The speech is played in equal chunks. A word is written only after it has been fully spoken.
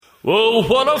Oh,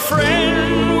 what a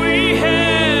friend we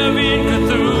have in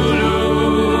Cthulhu.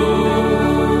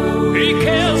 He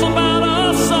cares about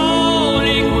us all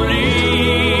equally.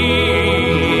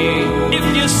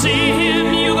 If you see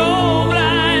him, you go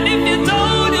blind. If you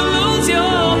don't, you lose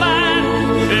your mind.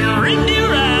 Then rip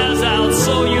your eyes out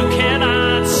so you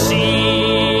cannot see.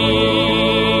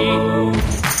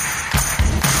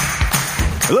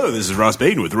 Hello, this is Ross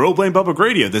Baden with Role Playing Public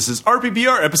Radio. This is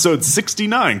RPPR episode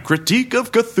 69, Critique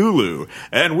of Cthulhu.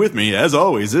 And with me, as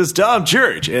always, is Tom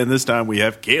Church. And this time we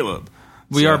have Caleb.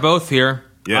 We are both here.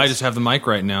 Yes. I just have the mic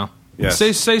right now. Yes.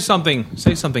 Say something.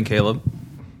 Say something, Caleb.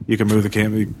 You can move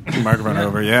the microphone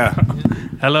over. Yeah.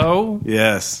 Hello.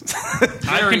 Yes.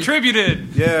 I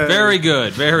contributed. Yeah. Very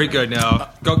good. Very good. Now,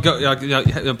 go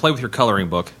play with your coloring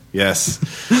book. Yes.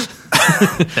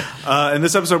 In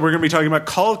this episode, we're going to be talking about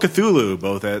Call of Cthulhu,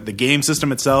 both the game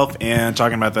system itself and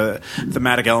talking about the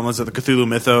thematic elements of the Cthulhu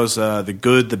mythos, the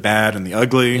good, the bad, and the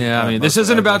ugly. Yeah, I mean, this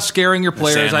isn't about scaring your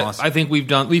players. Sandloss. I think we've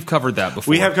covered that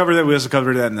before. We have covered that. We also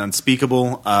covered that in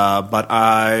Unspeakable. But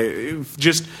I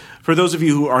just... For those of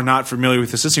you who are not familiar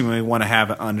with the system, we want to have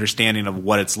an understanding of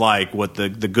what it's like, what the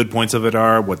good points of it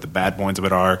are, what the bad points of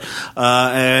it are,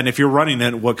 and if you're running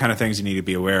it, what kind of things you need to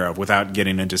be aware of without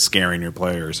getting into scaring your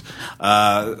players. We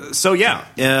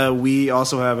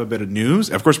also have a bit of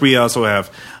news. Of course, we also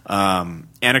have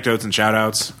anecdotes and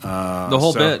shout-outs. The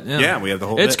whole bit. Yeah, we have the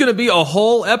whole bit. It's going to be a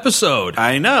whole episode.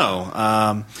 I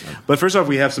know. But first off,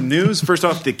 we have some news. First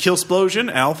off, the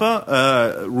Killsplosion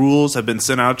Alpha rules have been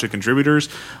sent out to contributors.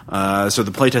 So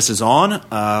the playtest is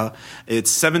on. It's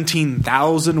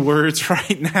 17,000 words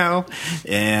right now.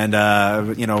 And,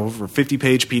 over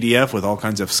 50-page PDF with all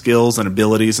kinds of skills and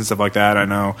abilities and stuff like that. I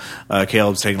know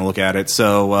Caleb's taking a look at it.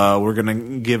 So we're going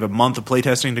to give a month of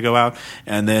playtesting to go out.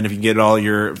 And then if you get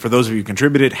for those of you who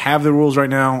contributed, have the rules right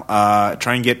now.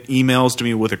 Try and get emails to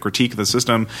me with a critique of the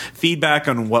system, feedback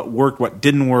on what worked, what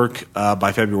didn't work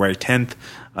by February 10th.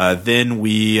 Then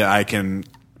I can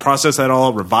process that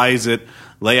all, revise it,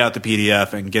 lay out the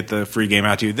PDF, and get the free game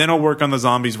out to you. Then I'll work on the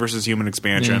zombies versus human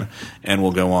expansion, and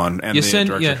we'll go on. And you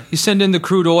send in the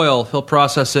crude oil, he'll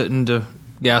process it into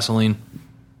gasoline.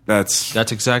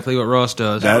 That's exactly what Ross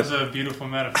does. That was a beautiful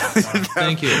metaphor.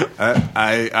 Thank you.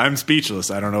 I'm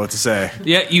speechless. I don't know what to say.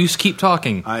 Yeah, you keep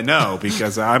talking. I know,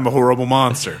 because I'm a horrible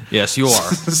monster. Yes, you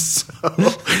are.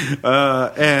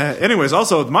 Anyways,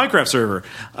 also the Minecraft server.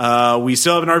 We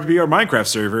still have an RPPR Minecraft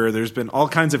server. There's been all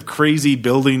kinds of crazy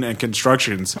building and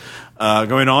constructions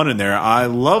going on in there. I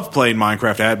love playing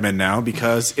Minecraft admin now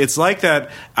because it's like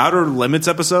that Outer Limits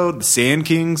episode, the Sand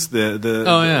Kings,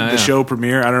 the show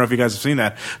premiere. I don't know if you guys have seen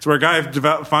that. It's where a guy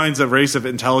finds a race of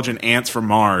intelligent ants from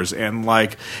Mars, and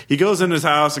he goes in his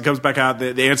house and comes back out.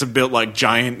 The ants have built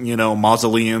giant,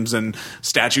 mausoleums and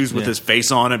statues with his face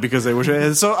on it because they wish.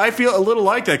 And so I feel a little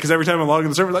like that because every time I log in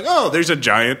the server, there's a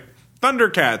giant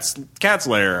Thundercat's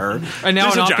lair, and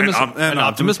now an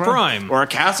Optimus Prime, or a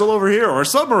castle over here, or a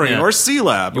submarine, or a sea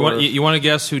lab. You want to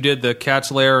guess who did the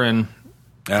Cat's lair in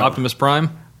Optimus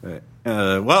Prime?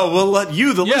 We'll let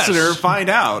you, the listener, find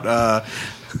out.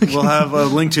 We'll have a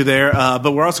link to there,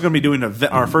 but we're also going to be doing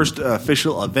our first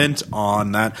official event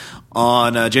on that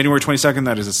on January 22nd.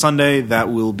 That is a Sunday. That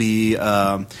will be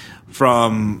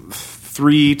from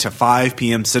 3 to 5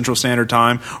 p.m. Central Standard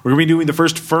Time. We're going to be doing the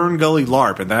first Fern Gully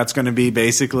LARP, and that's going to be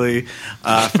basically,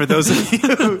 for those of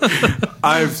you,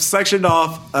 I've sectioned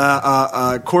off,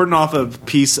 cordoned off a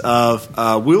piece of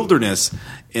wilderness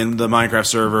in the Minecraft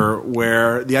server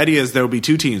where the idea is there will be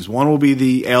two teams. One will be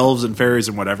the elves and fairies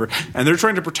and whatever, and they're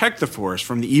trying to protect the forest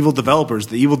from the evil developers.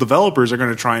 The evil developers are going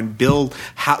to try and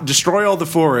destroy all the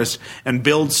forest and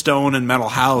build stone and metal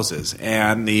houses.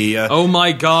 And oh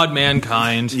my God,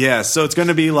 mankind! Yeah, so it's going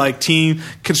to be like team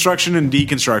construction and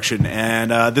deconstruction,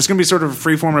 and this is going to be sort of a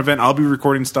freeform event. I'll be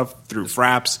recording stuff through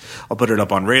Fraps. I'll put it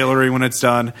up on Railery when it's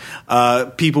done.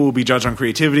 People will be judged on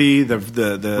creativity,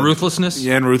 the ruthlessness,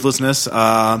 and ruthlessness.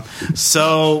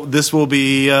 So this will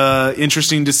be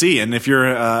interesting to see. And if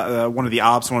you're one of the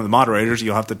ops, one of the moderators,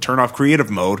 you'll have to turn off creative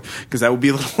mode because that would be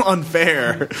a little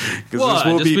unfair. This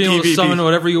will be being able to summon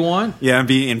whatever you want? Yeah, and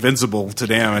be invincible to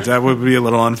damage. That would be a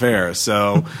little unfair.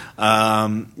 So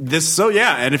and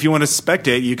if you want to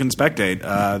spectate, you can spectate.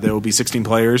 There will be 16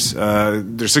 players.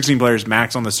 There's 16 players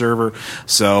max on the server.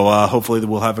 So hopefully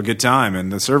we'll have a good time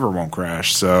and the server won't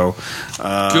crash. So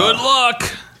good luck.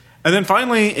 And then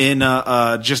finally, in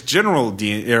just general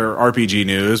RPG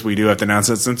news, we do have to announce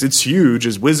that since it's huge,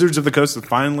 is Wizards of the Coast have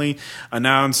finally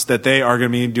announced that they are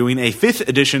going to be doing a 5th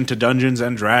edition to Dungeons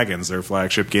 & Dragons, their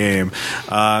flagship game.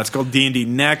 It's called D&D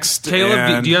Next.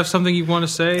 Caleb, do you have something you want to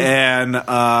say? And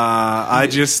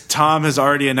Tom has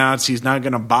already announced he's not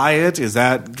going to buy it. Is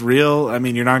that real? I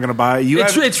mean, you're not going to buy it?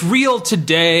 It's real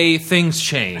today. Things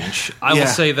change. I will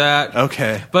say that.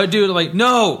 Okay. But dude, like,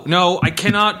 no, I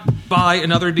cannot buy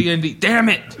another D&D. Damn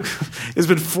it! It's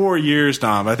been 4 years,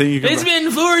 Tom. I think you can. It's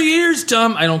been 4 years,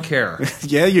 Tom. I don't care.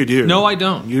 Yeah, you do. No, I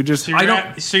don't. You just.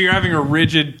 So you're having a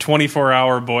rigid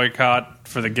 24-hour boycott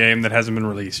for the game that hasn't been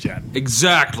released yet.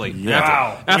 Exactly.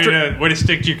 Wow. Way to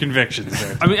stick to your convictions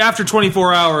there. I mean, after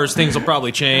 24 hours, things will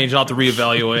probably change. I'll have to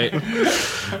reevaluate.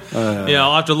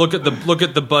 I'll have to look at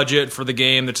the budget for the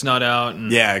game that's not out.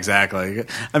 Yeah, exactly.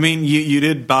 I mean, you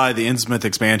did buy the Innsmouth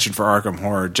expansion for Arkham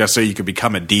Horror just so you could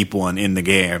become a deep one in the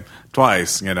game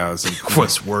twice. So, it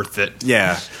was worth it.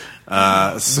 Yeah.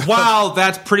 Wow,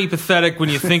 that's pretty pathetic when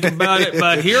you think about it.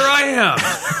 But here I am.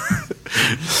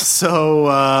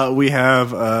 So we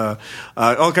have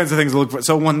all kinds of things to look for.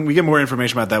 So when we get more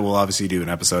information about that, we'll obviously do an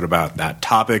episode about that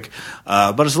topic.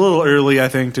 But it's a little early, I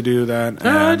think, to do that.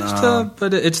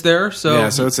 But it's there. So yeah,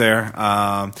 so it's there.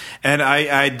 And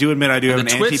I do admit I do have an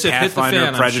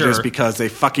anti-Pathfinder prejudice because they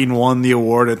fucking won the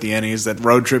award at the Ennies that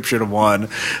Road Trip should have won.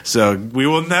 So we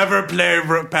will never play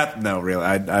No, really,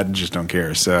 I just don't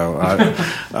care. So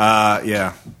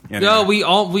yeah.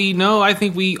 Anyway. No, I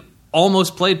think we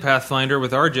almost played Pathfinder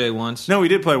with RJ once. No, we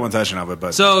did play one session of it,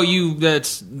 but so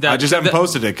that I just haven't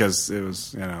posted it because it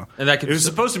was and it was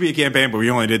supposed to be a campaign, but we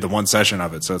only did the one session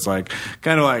of it. So it's like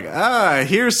kind of like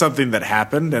here's something that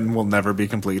happened and will never be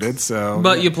completed. So,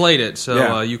 but you played it,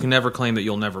 so you can never claim that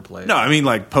you'll never play it. No, I mean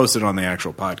like post it on the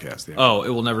actual podcast. Yeah. Oh, it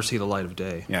will never see the light of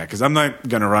day. Yeah, because I'm not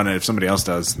going to run it. If somebody else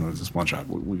does, just one shot,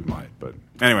 we might. But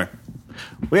anyway.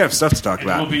 We have stuff to talk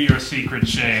about. It will be your secret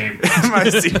shame. My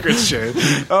secret shame.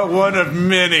 Oh, one of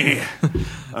many.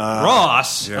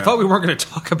 Ross, I thought we weren't going to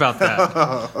talk about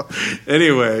that.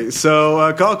 Anyway,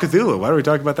 so Call of Cthulhu. Why don't we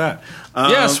talk about that?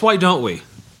 Yes, why don't we?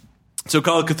 So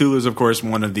Call of Cthulhu is, of course,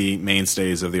 one of the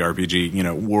mainstays of the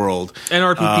RPG, world. And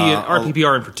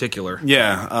RPPR in particular.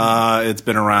 Yeah. It's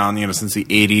been around, since the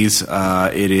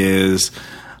 80s. It is...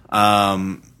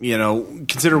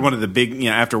 consider one of the big,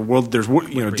 after there's,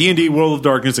 D&D, World of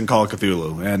Darkness, and Call of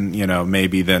Cthulhu, and,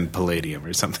 maybe then Palladium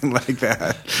or something like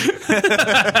that.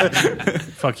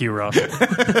 Fuck you, Rob.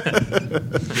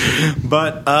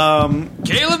 But,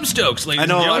 Caleb Stokes, ladies I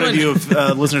know and a lot of gentlemen.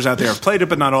 you listeners out there have played it,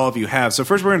 but not all of you have. So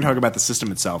first we're going to talk about the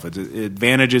system itself, its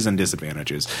advantages and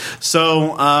disadvantages.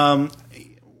 So, I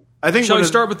think... Shall we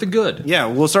start with the good? Yeah,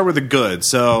 we'll start with the good.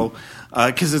 So...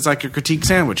 because it's like a critique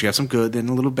sandwich. You have some good, then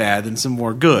a little bad, then some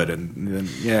more good. And then,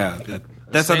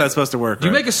 that's how that's supposed to work.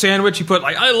 You right? make a sandwich, you put,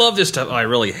 I love this stuff. I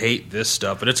really hate this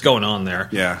stuff, but it's going on there.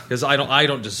 Yeah. Because I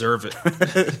don't deserve it.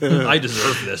 I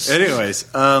deserve this. Anyways,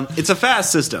 it's a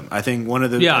fast system. I think one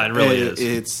of the... Yeah, it really is.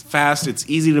 It's fast. It's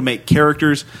easy to make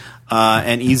characters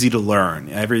and easy to learn.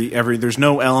 There's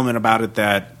no element about it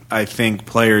that I think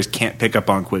players can't pick up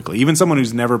on quickly. Even someone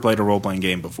who's never played a role-playing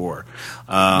game before.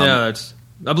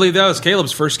 I believe that was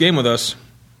Caleb's first game with us.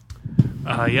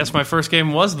 Yes, my first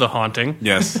game was The Haunting.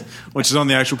 Yes, which is on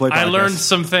the Actual Play podcast. I learned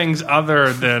some things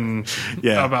other than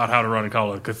about how to run a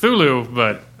Call of Cthulhu,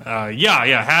 but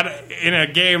had in a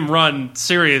game run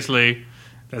seriously,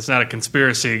 that's not a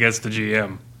conspiracy against the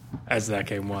GM, as that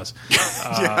game was.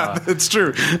 Yeah, it's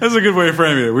true. That's a good way of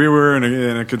framing it. We were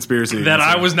in a conspiracy that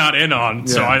I was not in on,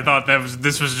 so I thought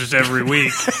this was just every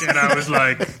week, and I was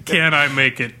like, "Can I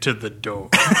make it to the door?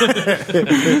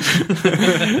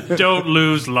 Don't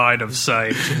lose line of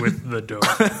sight with the door."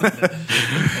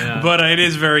 But it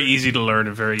is very easy to learn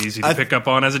and very easy to pick up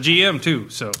on as a GM too.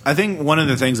 So I think one of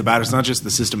the things about it's not just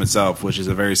the system itself, which is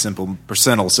a very simple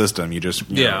percentile system. You just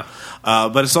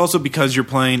but it's also because you're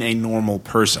playing a normal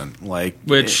person.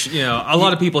 Which a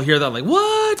lot of people hear that like,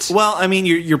 what? Well, I mean,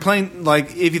 you're playing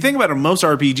if you think about it, most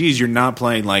RPGs you're not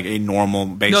playing like a normal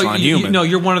baseline human.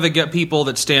 You're one of the people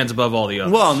that stands above all the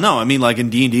others. Well, no, I mean like in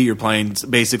D&D you're playing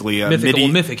basically a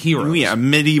mythic heroes. Yeah, a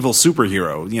medieval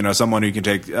superhero. Someone who can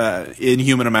take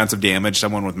inhuman amounts of damage,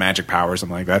 someone with magic power,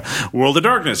 something like that. World of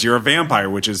Darkness, you're a vampire,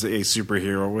 which is a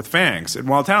superhero with fangs. In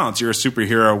Wild Talents, you're a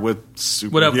superhero with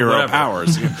superhero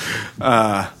powers.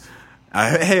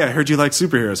 Hey, I heard you like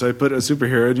superheroes, so I put a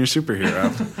superhero in your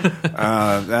superhero.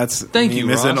 That's Thank you,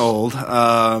 isn't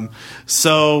Ross.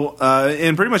 old.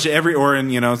 In pretty much every, or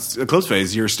in Eclipse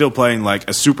phase, you're still playing like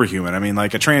a superhuman. I mean,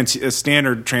 like a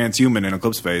standard transhuman in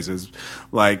Eclipse phase is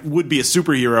like would be a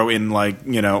superhero in like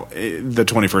the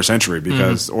 21st century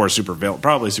because or supervillain,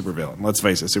 probably supervillain. Let's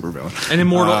face it, supervillain. An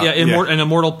immortal, an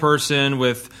immortal person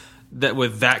with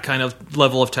that kind of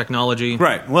level of technology.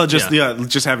 Right. Well,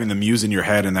 just having the muse in your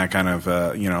head and that kind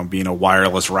of being a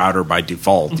wireless router by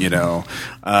default.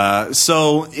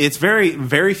 So it's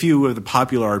very few of the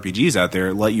popular RPGs out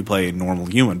there let you play a normal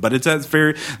human, but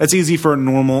that's easy for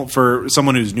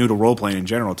someone who's new to role playing in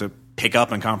general to pick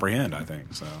up and comprehend. I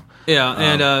think so. Yeah,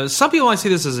 and some people might see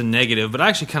this as a negative, but I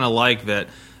actually kind of like that.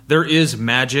 There is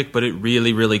magic, but it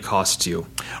really, really costs you.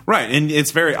 Right, and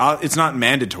it's not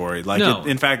mandatory. Like, No.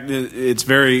 in fact, it's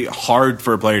very hard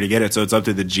for a player to get it, so it's up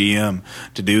to the GM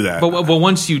to do that. But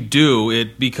once you do,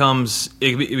 it becomes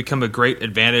a great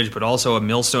advantage, but also a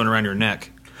millstone around your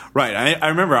neck. Right. I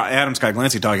remember Adam Scott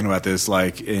Glancy talking about this,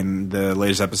 like in the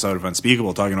latest episode of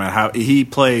Unspeakable, talking about how he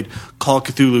played Call of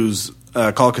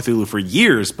Cthulhu for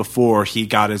years before he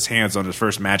got his hands on his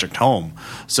first Magic Tome.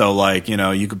 So, like,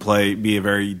 you could be a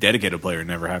very dedicated player and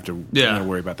never have to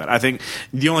worry about that. I think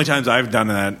the only times I've done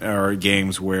that are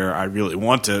games where I really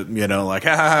want to, like,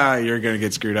 you're going to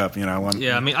get screwed up.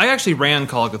 I actually ran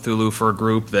Call of Cthulhu for a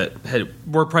group that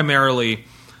were primarily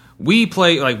we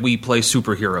play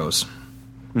superheroes.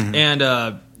 Mm-hmm.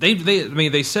 And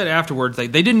they said afterwards they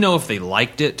didn't know if they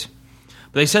liked it.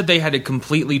 But they said they had to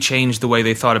completely change the way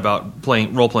they thought about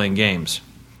role-playing games.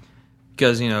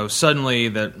 Because, suddenly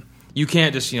that you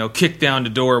can't just, kick down the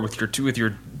door with your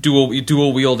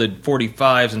dual-wielded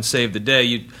 45s and save the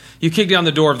day. You kick down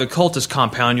the door of the cultist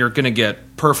compound, you're going to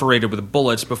get perforated with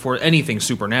bullets before anything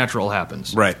supernatural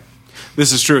happens. Right.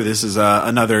 This is true. This is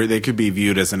another. They could be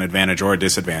viewed as an advantage or a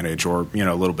disadvantage, or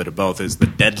a little bit of both. Is the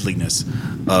deadliness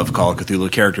of Call of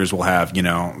Cthulhu. Characters will have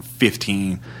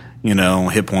 15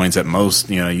 hit points at most.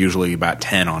 Usually about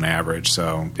 10 on average.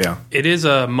 So yeah, it is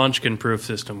a Munchkin-proof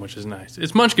system, which is nice.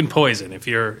 It's Munchkin poison. If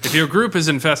your group is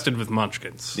infested with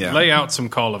Munchkins, lay out some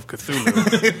Call of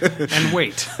Cthulhu and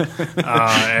wait,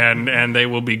 and they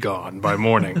will be gone by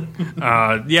morning.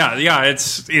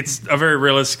 It's a very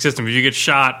realistic system. If you get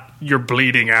shot, you're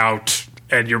bleeding out,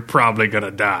 and you're probably going to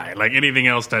die. Like, anything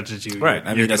else touches you. Right.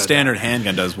 I mean, a standard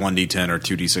handgun does 1d10 or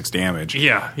 2d6 damage.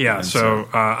 Yeah. So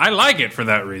I like it for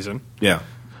that reason. Yeah.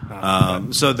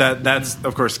 So that's,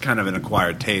 of course, kind of an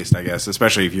acquired taste, I guess,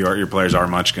 especially if your players are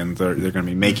Munchkins. They're going to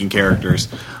be making characters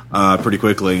pretty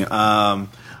quickly. I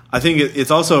think it's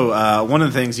also one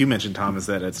of the things you mentioned, Tom, is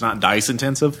that it's not dice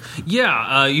intensive.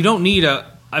 Yeah. You don't need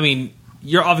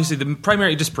you're obviously the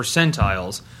primary just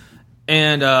percentiles.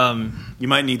 And you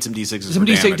might need some d6s. Some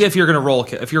d6 if you're going to roll.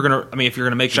 If you're going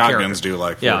to make shotguns a character. do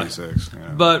like 46.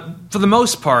 Yeah. But for the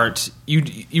most part, you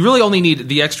really only need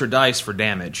the extra dice for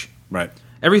damage. Right.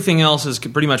 Everything else is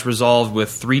pretty much resolved with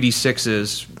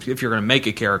 3d6s if you're going to make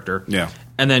a character. Yeah.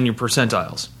 And then your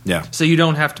percentiles. Yeah. So you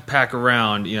don't have to pack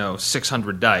around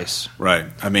 600 dice. Right.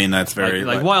 I mean, that's very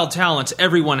like Wild Talents.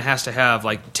 Everyone has to have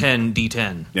like 10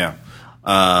 d10. Yeah.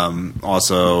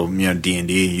 Also,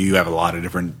 D&D, you have a lot of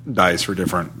different dice for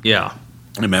different. Yeah.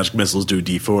 And Magic Missiles do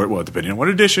D4, well, depending on what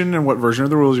edition and what version of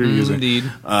the rules you're using. Indeed.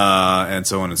 And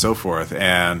so on and so forth.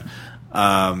 And,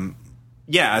 I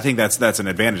think that's an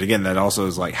advantage. Again, that also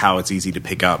is like how it's easy to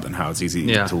pick up and how it's easy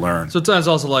to learn. So it's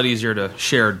also a lot easier to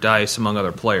share dice among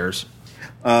other players.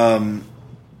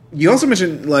 You also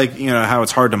mentioned, how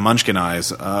it's hard to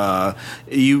munchkinize.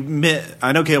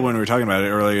 I know, Caleb, when we were talking about it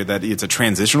earlier, that it's a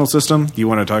transitional system. Do you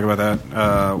want to talk about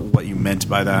that? What you meant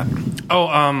by that?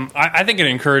 I think it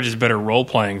encourages better role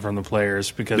playing from the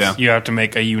players because you have to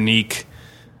make a unique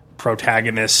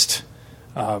protagonist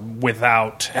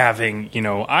without having,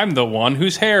 I'm the one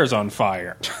whose hair's on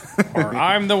fire, or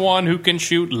I'm the one who can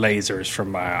shoot lasers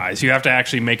from my eyes. You have to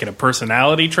actually make it a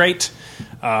personality trait.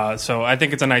 So I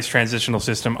think it's a nice transitional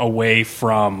system away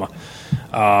from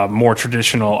more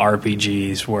traditional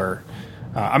RPGs where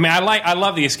I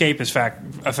love the escapist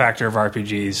factor of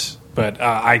RPGs, but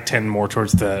I tend more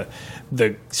towards the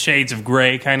shades of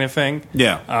gray kind of thing.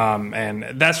 Yeah.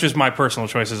 And that's just my personal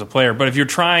choice as a player. But if you're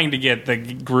trying to get the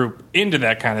group into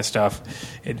that kind of stuff,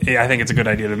 I think it's a good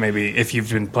idea to maybe, if you've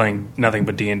been playing nothing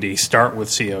but D&D, start with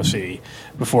COC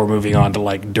before moving on to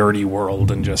like Dirty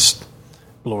World and just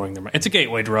blowing them. It's a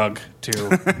gateway drug to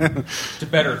to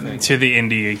better things, to the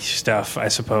indie stuff, I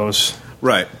suppose.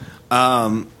 Right.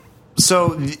 So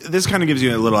this kind of gives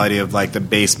you a little idea of like the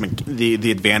base,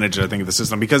 the advantage, I think, of the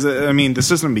system, because I mean the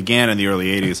system began in the early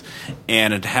 '80s,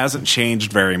 and it hasn't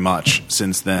changed very much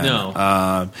since then.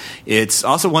 No. It's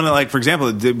also one of, like, for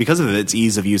example, because of its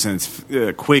ease of use and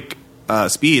its quick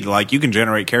speed, like you can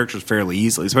generate characters fairly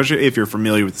easily, especially if you're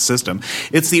familiar with the system.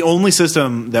 It's the only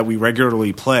system that we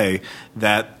regularly play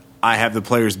that I have the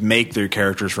players make their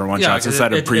characters for one shots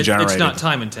instead of pre-generated. It's not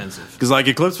time intensive. Because like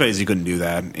Eclipse Phase, you couldn't do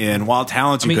that. In Wild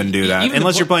Talents, you couldn't do that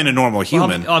unless you're playing a normal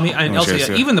human. Well, and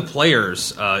also, even the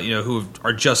players, who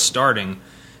are just starting,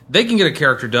 they can get a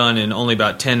character done in only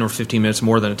about 10 or 15 minutes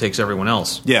more than it takes everyone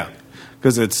else. Yeah.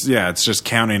 Because it's just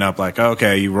counting up, like,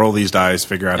 okay, you roll these dice,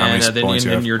 figure out how many points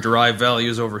you have. And your derived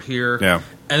values over here. Yeah.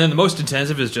 And then the most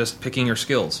intensive is just picking your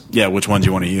skills. Yeah, which ones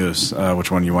you want to use, which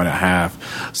one you want to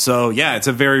have. So yeah, it's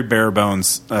a very bare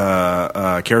bones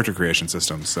character creation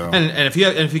system. So and if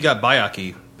you got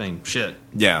Bayaki, then shit.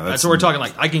 Yeah, that's what we're talking.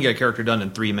 Like, I can get a character done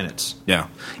in 3 minutes. Yeah,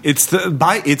 it's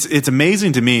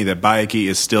amazing to me that Bayaki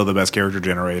is still the best character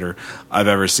generator I've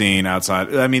ever seen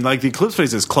outside. I mean, like the Eclipse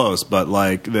Phase is close, but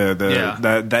like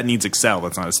that needs Excel.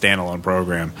 That's not a standalone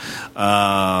program.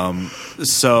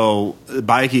 So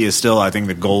Bayaki is still, I think,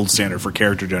 the gold standard for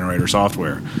character generator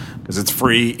software because it's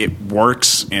free, it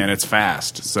works, and it's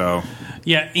fast. So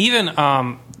yeah, even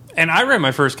and I read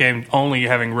my first game only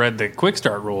having read the Quick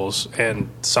Start rules and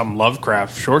some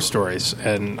Lovecraft short stories,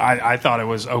 and I thought it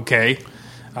was okay.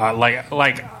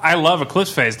 Like I love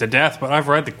Eclipse Phase to death, but I've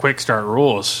read the Quick Start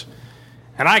rules.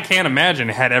 And I can't imagine,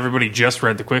 had everybody just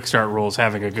read the Quick Start rules,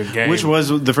 having a good game. Which was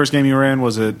the first game you ran?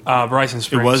 Was it Bryson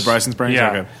Springs? It was Bryson Springs? Yeah.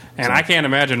 Okay. And I can't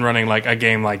imagine running like a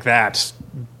game like that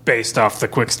based off the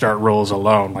Quick Start rules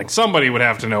alone. Like, somebody would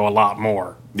have to know a lot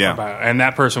more. Yeah. And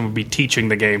that person would be teaching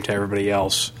the game to everybody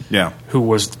else who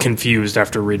was confused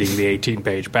after reading the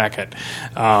 18-page packet.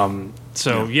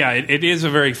 It is a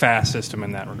very fast system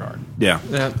in that regard. Yeah.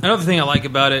 Another thing I like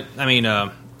about it, I mean,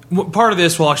 part of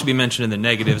this will actually be mentioned in the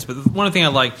negatives, but one thing I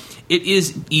like, it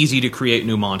is easy to create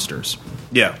new monsters.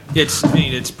 Yeah.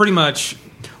 It's pretty much...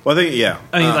 Well, I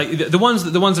think, like the ones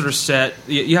that are set,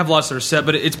 you have lots that are set,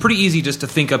 but it's pretty easy just to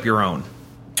think up your own.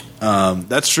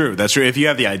 That's true. If you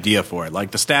have the idea for it,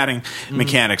 like the statting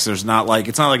mechanics, it's not like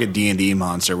a D&D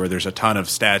monster where there's a ton of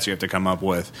stats you have to come up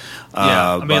with.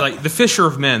 Like the Fisher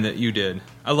of Men that you did,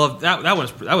 I love that. That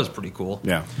was pretty cool.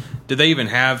 Yeah. Did they even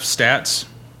have stats?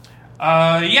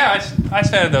 I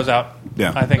statted those out.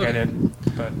 Yeah, I think I did.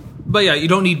 But yeah, you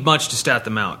don't need much to stat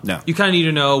them out. No. You kind of need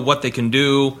to know what they can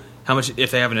do, how much,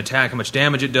 if they have an attack, how much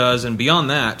damage it does, and beyond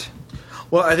that.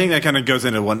 Well, I think that kind of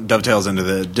dovetails into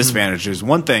the disadvantages.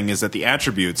 One thing is that the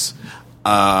attributes,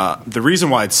 the reason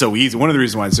why it's so easy, one of the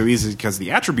reasons why it's so easy is because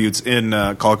the attributes in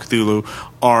Call of Cthulhu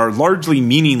are largely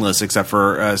meaningless except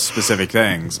for specific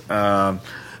things.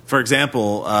 For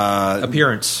example,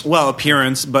 appearance. Well,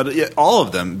 appearance, but all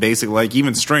of them basically. Like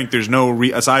even strength, there's no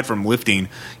aside from lifting,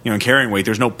 and carrying weight.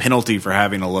 There's no penalty for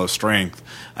having a low strength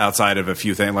outside of a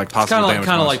few things like possible damage.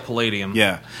 Kind of like Palladium.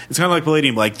 Yeah, it's kind of like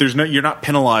Palladium. Like you're not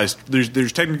penalized.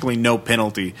 There's technically no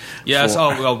penalty. Yes.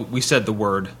 We said the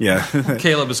word. Yeah.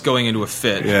 Caleb is going into a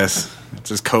fit. Yes. It's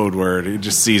his code word. He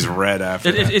just sees red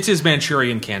after that. It's his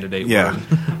Manchurian Candidate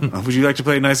word. Would you like to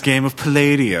play a nice game of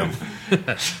Palladium?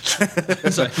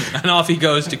 And off he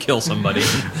goes to kill somebody.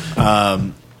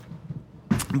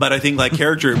 But I think like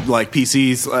character, like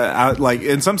PCs, like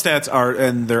and some stats are,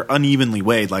 and they're unevenly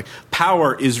weighed. Like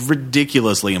power is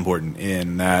ridiculously important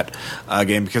in that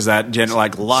game because that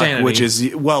like luck, sanity. Which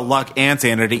is luck and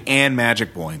sanity and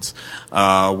magic points,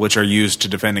 which are used to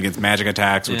defend against magic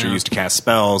attacks, which are used to cast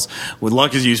spells. With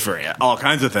luck is used for all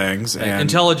kinds of things. And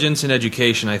intelligence and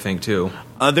education, I think too.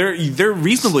 They're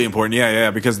reasonably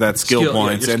important, because that's skill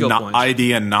points and points.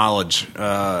 ID and knowledge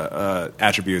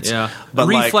attributes. Yeah, but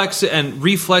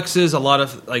reflexes, a lot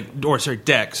of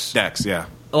dex. Dex, yeah.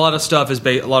 A lot of stuff is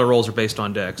a lot of roles are based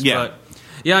on dex.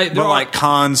 Yeah, but like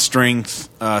con, strength,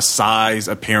 size,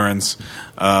 appearance.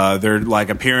 They're like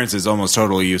appearance is almost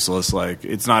totally useless. Like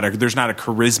there's not a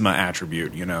charisma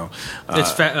attribute.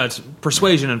 It's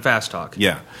persuasion and fast talk.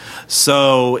 Yeah,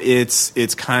 so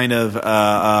it's kind of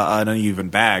an uneven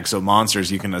bag. So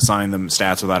monsters, you can assign them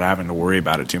stats without having to worry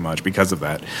about it too much because of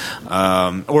that.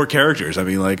 Or characters. I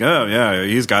mean, like, oh yeah,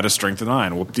 he's got a strength of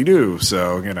 9. Whoop-de-doo.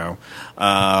 So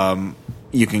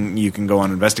you can go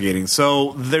on investigating.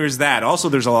 So there's that. Also,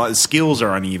 there's a lot. Skills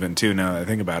are uneven too. Now that I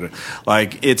think about it,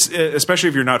 like it's especially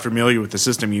if you're not familiar with the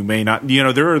system, you may not.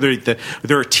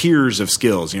 There are tiers of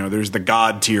skills. There's the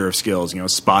god tier of skills.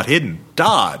 Spot hidden,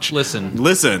 dodge, listen.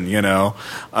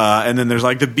 And then there's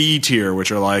like the B tier,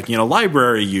 which are like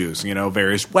library use.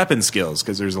 Various weapon skills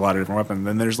because there's a lot of different weapons.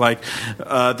 Then there's like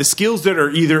the skills that are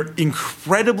either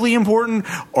incredibly important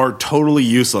or totally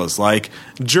useless, like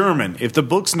German. If the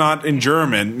book's not in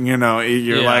German, you're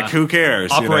like, who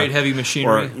cares? Operate heavy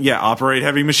machinery. Operate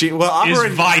heavy machine. Well,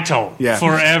 is vital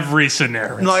for every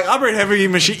scenario. Like operate heavy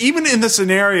machine. Even in the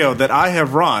scenario that I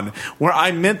have run, where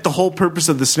I meant the whole purpose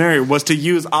of the scenario was to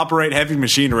use operate heavy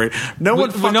machinery, no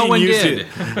one used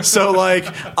it. So like,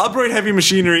 operate heavy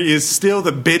machinery is still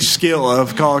the bitch skill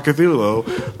of Call of Cthulhu.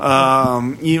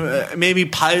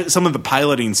 Maybe some of the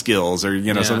piloting skills,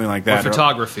 or something like that, or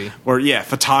photography,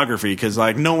 photography, because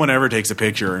like no one ever takes a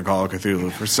picture in Call of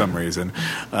Cthulhu for some reason.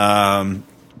 Well,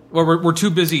 we're too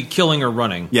busy killing or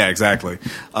running. Yeah, exactly.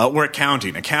 We're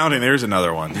accounting. There's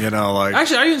another one.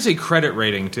 Actually, I didn't say credit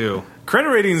rating too. Credit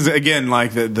ratings, again,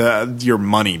 like your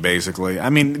money, basically. I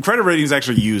mean, credit rating is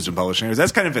actually used in publishing areas.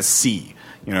 That's kind of a C.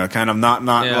 Kind of not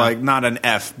like not an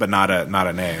F, but not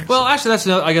an A. Well, actually, that's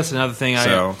I guess another thing.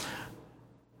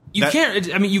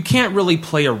 You can't really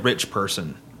play a rich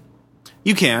person.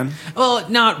 You can. Well,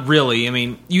 not really. I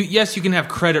mean, you can have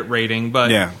credit rating,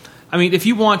 but I mean, if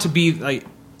you want to be like,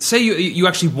 say you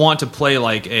actually want to play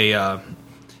like a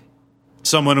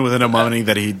someone with enough money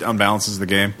that he unbalances the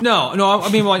game. No. I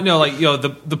mean,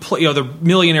 the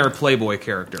millionaire playboy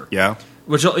character. Yeah.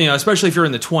 Which especially if you're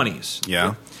in the 20s.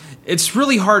 Yeah. It's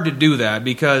really hard to do that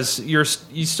because you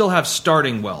still have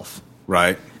starting wealth.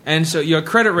 Right. And so your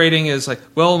credit rating is like,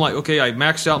 well, I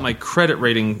maxed out my credit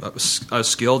rating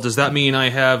skill. Does that mean I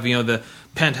have the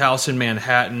penthouse in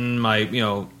Manhattan,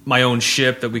 my own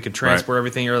ship that we could transport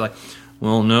everything? You're like,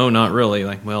 well, no, not really.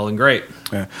 Like, well, then great.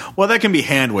 Yeah. Well, that can be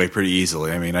hand-waved pretty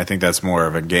easily. I mean, I think that's more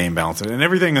of a game balance. And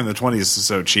everything in the 20s is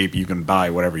so cheap, you can buy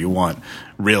whatever you want,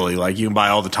 really. Like, you can buy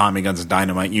all the Tommy guns and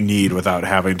dynamite you need without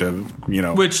having to,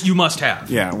 Which you must have.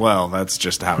 Yeah, well, that's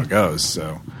just how it goes,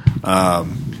 so...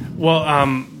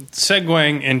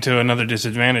 segueing into another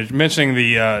disadvantage, mentioning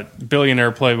the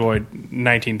billionaire playboy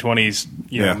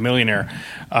 1920s millionaire,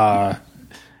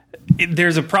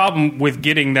 there's a problem with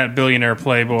getting that billionaire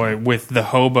playboy with the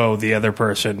hobo, the other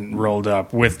person rolled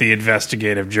up, with the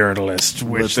investigative journalist,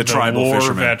 with the tribal war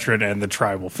fisherman veteran and the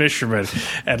tribal fisherman,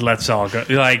 and let's all go.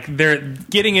 Like, they're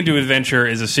getting into adventure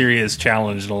is a serious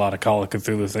challenge in a lot of Call of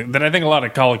Cthulhu things that I think a lot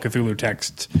of Call of Cthulhu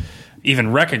texts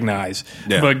even recognize,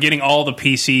 but getting all the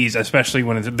PCs, especially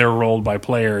when they're rolled by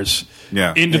players,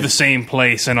 into the same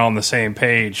place and on the same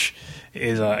page,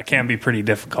 can be pretty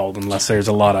difficult unless there's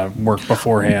a lot of work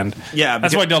beforehand. Yeah,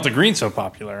 that's why Delta Green's so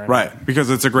popular, right? Because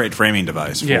it's a great framing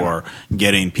device for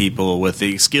getting people with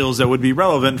the skills that would be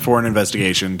relevant for an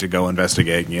investigation to go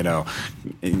investigate.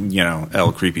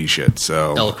 L creepy shit.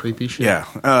 So L creepy shit.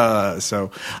 Yeah.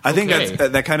 So I think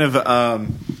that kind of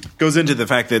goes into the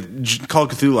fact that Call of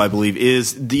Cthulhu, I believe,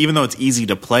 is even though it's easy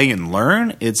to play and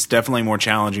learn, it's definitely more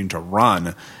challenging to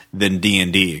run than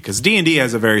D&D, because D&D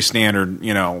has a very standard,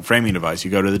 framing device.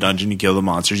 You go to the dungeon, you kill the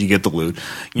monsters, you get the loot,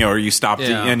 or you stop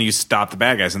and you stop the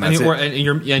bad guys, and that's it.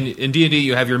 And in D&D,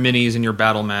 you have your minis and your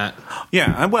battle mat.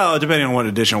 Yeah, well, depending on what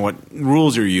edition, what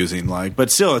rules you're using, but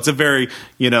still, it's a very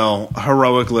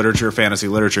heroic literature, fantasy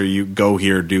literature. You go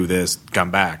here, do this,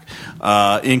 come back.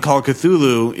 In Call of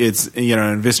Cthulhu, it's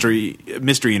a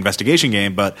mystery investigation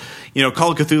game, but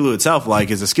Call of Cthulhu itself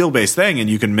is a skill based thing, and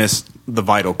you can miss the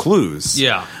vital clues.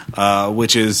 Yeah.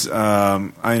 Which is,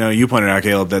 I know you pointed out,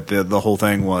 Caleb, that the whole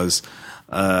thing was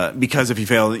because if you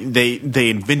fail, they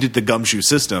invented the gumshoe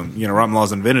system. Ram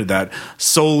Laws invented that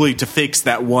solely to fix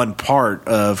that one part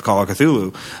of Call of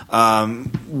Cthulhu,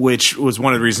 which was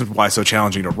one of the reasons why it's so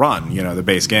challenging to run. The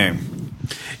base game.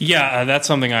 Yeah, that's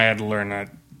something I had to learn.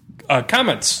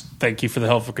 Comments. Thank you for the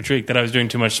helpful critique that I was doing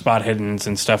too much spot hiddens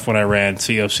and stuff when I ran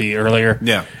COC earlier.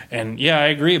 Yeah, and I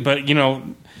agree, but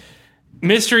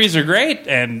mysteries are great,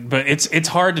 but it's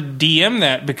hard to DM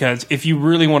that, because if you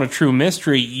really want a true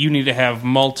mystery, you need to have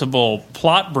multiple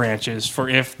plot branches for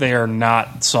if they are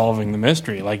not solving the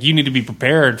mystery. Like, you need to be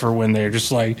prepared for when they're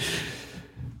just like,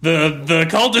 the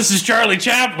cultist is Charlie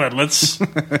Chaplin. Let's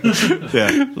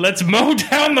let's mow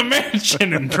down the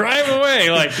mansion and drive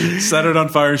away. Like, set it on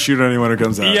fire and shoot anyone who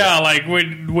comes out. Yeah, like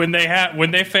when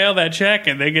they fail that check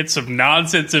and they get some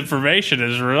nonsense information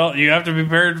as a result, you have to be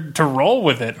prepared to roll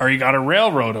with it, or you got to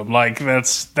railroad them. Like,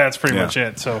 that's pretty much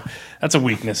it. So That's a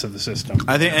weakness of the system.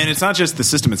 I think, and it's not just the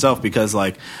system itself, because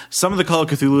like some of the Call of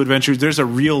Cthulhu adventures, there's a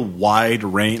real wide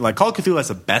range. Like Call of Cthulhu has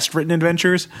the best written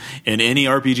adventures in any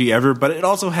RPG ever, but it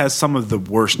also has some of the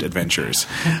worst adventures,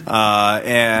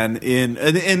 and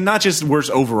not just worse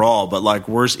overall, but like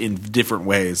worse in different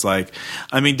ways. Like,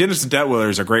 I mean, Dennis Detwiller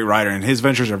is a great writer, and his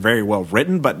adventures are very well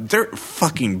written, but they're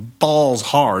fucking balls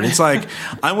hard. It's like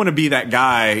I want to be that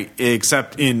guy,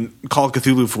 except in Call of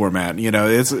Cthulhu format. You know,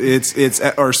 it's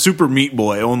or Super Meat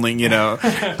Boy only. You know,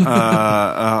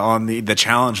 on the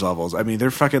challenge levels. I mean,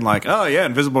 they're fucking like, oh yeah,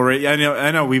 invisible rate.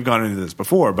 I know we've gone into this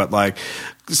before, but like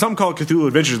some Call of Cthulhu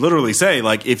adventures literally say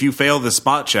like, if you fail the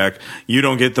spot check, you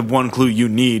don't get the one clue you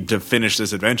need to finish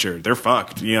this adventure. They're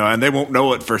fucked, you know, and they won't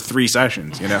know it for 3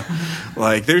 sessions. You know,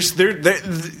 like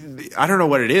I don't know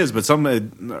what it is, but some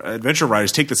adventure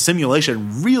writers take the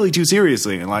simulation really too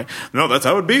seriously and like, no, that's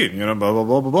how it be. You know, blah blah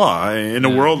blah blah blah. In a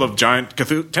world of giant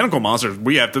tentacle monsters,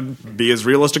 we have to be as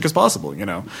realistic as possible. You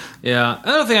know. Yeah,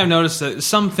 another thing I've noticed that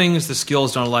some things the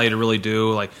skills don't allow you to really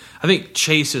do. Like, I think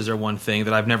chases are one thing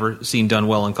that I've never seen done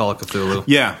well in Call of Cthulhu.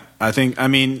 Yeah, I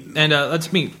mean, and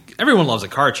that's me. Everyone loves a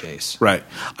car chase. Right.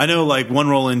 I know like One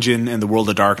Roll Engine and the World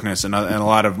of Darkness and a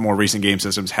lot of more recent game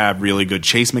systems have really good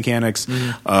chase mechanics.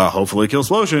 Hopefully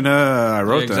Killsplosion. I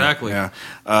wrote exactly. that.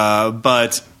 Yeah.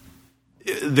 But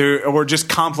there, or just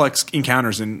complex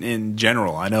encounters in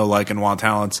general. I know like in Wild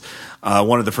Talents,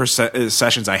 one of the first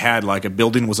sessions I had, like a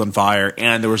building was on fire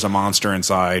and there was a monster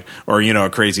inside, or, you know, a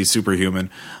crazy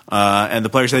superhuman. And the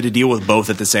players had to deal with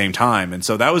both at the same time. And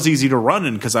so that was easy to run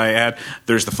in because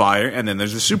there's the fire and then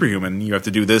there's the superhuman. You have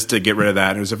to do this to get rid of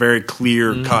that. And it was a very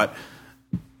clear cut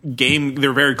game. There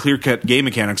were very clear cut game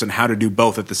mechanics on how to do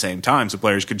both at the same time. So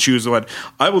players could choose what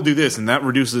I will do this, and that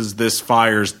reduces this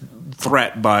fire's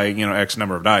threat by, you know, X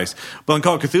number of dice. But in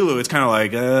Call of Cthulhu, it's kind of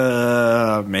like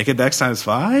make it Dex times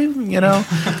 5, you know,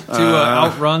 to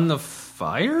outrun the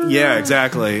fire. Yeah,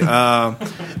 exactly.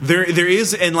 There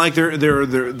is, and like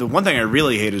the one thing I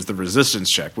really hate is the resistance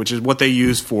check, which is what they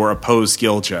use for opposed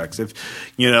skill checks. If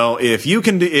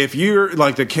you're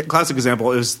like the classic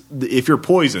example is if you're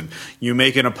poisoned, you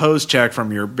make an opposed check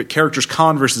from your character's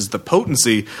con versus the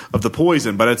potency of the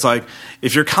poison. But it's like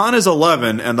if your con is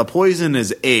 11 and the poison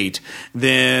is 8,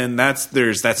 then that's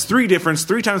 3 difference.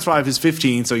 3 times 5 is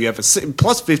 15, so you have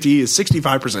plus 50 is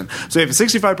 65%. So you have a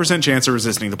 65% chance of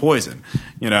resisting the poison.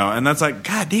 You know, and that's like,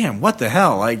 God damn, what the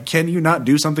hell? Like, can you not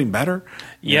do something better?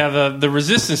 Yeah, the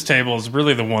resistance table is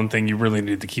really the one thing you really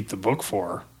need to keep the book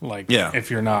for. Like,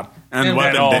 if you're not and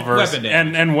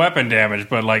weapon damage.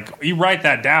 But like, you write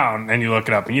that down and you look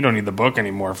it up, and you don't need the book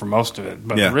anymore for most of it.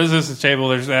 But the resistance table,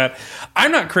 there's that.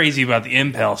 I'm not crazy about the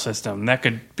impale system. That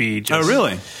could be just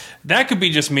really. That could be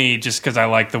just me, just because I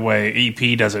like the way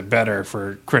EP does it better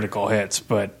for critical hits.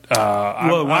 But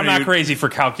I'm not crazy for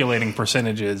calculating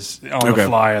percentages on the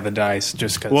fly of the dice.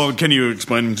 Just because. Well, can you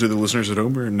explain to the listeners at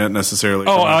home, or not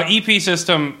necessarily? EP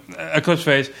system, Eclipse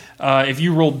Phase. If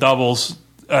you roll doubles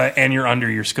and you're under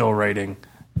your skill rating,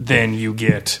 then you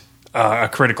get a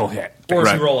critical hit. Or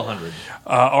if you roll 100.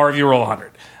 Or if you roll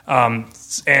 100.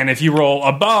 And if you roll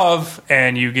above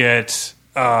and you get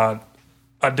a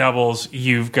doubles,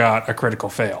 you've got a critical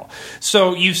fail.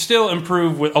 So you still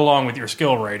improve along with your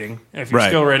skill rating. If your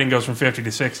skill rating goes from 50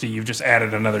 to 60, you've just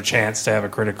added another chance to have a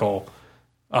critical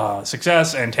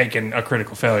success and taken a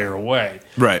critical failure away.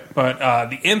 Right. But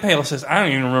the impale system, I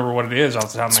don't even remember what it is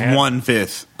off the top of my head.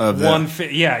 1/5 of that.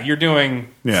 1/5. Yeah, you're doing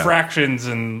fractions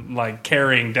and like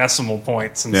carrying decimal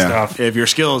points and stuff. If your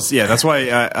skills, that's why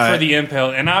for the impale.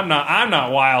 And I'm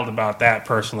not wild about that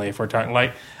personally. If we're talking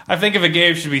like, I think if a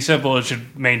game should be simple, it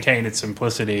should maintain its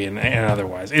simplicity and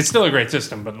otherwise. It's still a great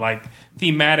system, but like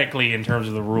thematically in terms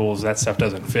of the rules, that stuff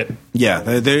doesn't fit. Yeah,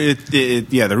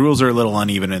 the rules are a little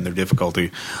uneven in their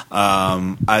difficulty.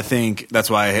 I think that's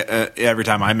why every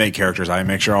time I make characters, I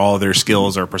make sure all of their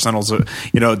skills are percentiles,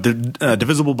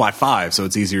 divisible by 5, so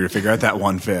it's easier to figure out that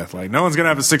 1/5. Like, no one's gonna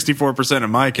have a 64% of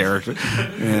my character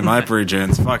in my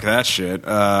pre-gens. Fuck that shit.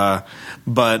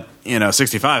 But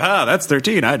 65. That's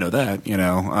 13. I know that.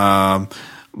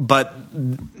 But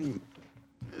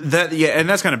that and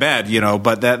that's kind of bad.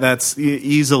 But that's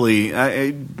easily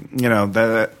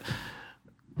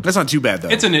that's not too bad, though.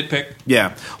 It's a nitpick.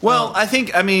 Yeah. Well,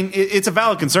 I mean, it's a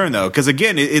valid concern, though, because,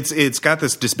 again, it's got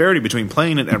this disparity between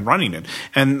playing it and running it.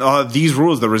 And these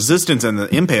rules, the resistance and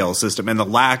the impale system, and the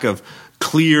lack of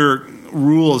clear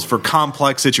rules for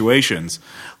complex situations,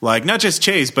 like not just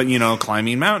chase, but,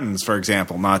 climbing mountains, for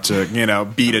example, not to,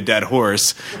 beat a dead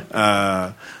horse.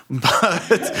 But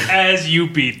as you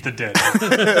beat the dead.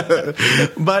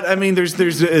 But, I mean, there's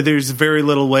very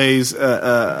little ways,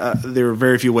 there are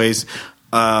very few ways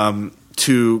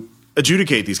to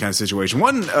adjudicate these kinds of situations.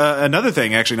 Another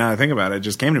thing, actually, now that I think about it,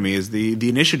 just came to me is the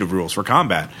initiative rules for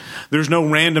combat. There's no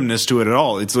randomness to it at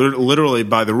all. It's literally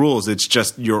by the rules. It's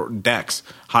just your dex.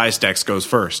 Highest dex goes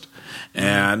first,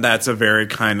 and that's a very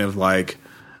kind of like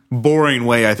boring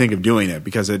way, I think, of doing it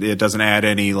because it doesn't add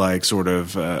any like sort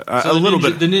of a little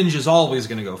bit. The ninja's always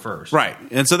going to go first, right?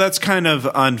 And so that's kind of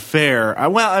unfair.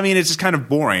 It's just kind of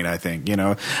boring. I think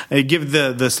give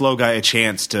the slow guy a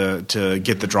chance to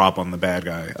get the drop on the bad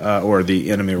guy or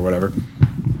the enemy or whatever.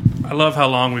 I love how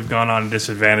long we've gone on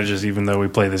disadvantages, even though we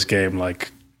play this game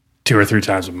like 2 or 3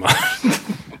 times a month.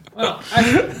 Well,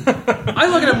 I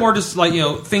look at it more just like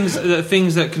things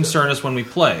that concern us when we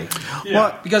play. Yeah.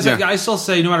 Well, Because yeah. I still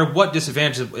say no matter what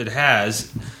disadvantage it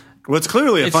has, Well, it's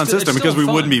clearly a It's fun st- system it's because still we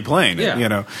fun. wouldn't be playing it.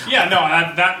 Yeah. Yeah,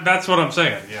 no, that's what I'm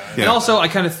saying. Yeah. and also I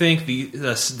kind of think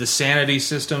the sanity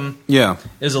system Yeah.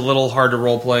 is a little hard to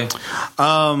role play.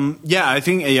 I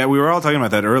think we were all talking about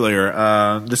that earlier.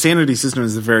 The sanity system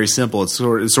is very simple. It's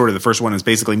sort of the first one is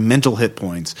basically mental hit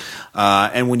points,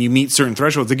 and when you meet certain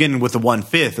thresholds, again with the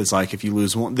 1/5, it's like if you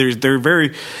lose one, they're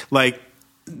very like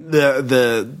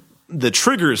the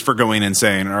triggers for going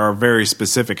insane are very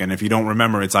specific, and if you don't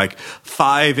remember, it's like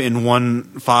 5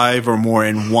 or more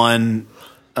in one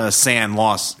sand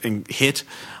loss and hit.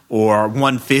 Or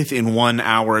 1/5 in 1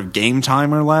 hour of game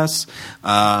time or less,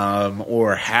 and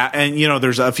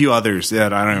there's a few others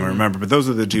that I don't even remember, but those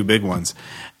are the 2 big ones.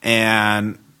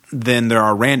 And then there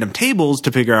are random tables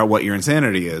to figure out what your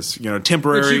insanity is.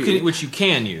 Temporary, Which you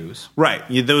can use. right?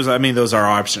 Those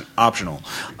are optional,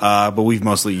 but we've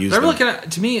mostly used. But I them. really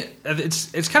to me,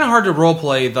 it's kind of hard to role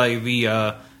play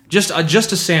the just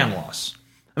a sand loss.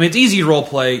 I mean, it's easy to role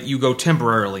play. You go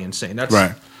temporarily insane. That's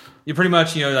Right. You pretty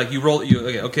much you roll.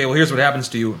 Okay, well, here's what happens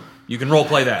to you. You can role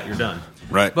play that. You're done.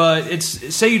 Right. But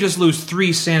say you just lose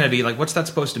 3 sanity. Like, what's that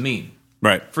supposed to mean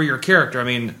Right, for your character? I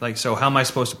mean, like, so how am I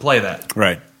supposed to play that?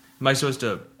 right. Am I supposed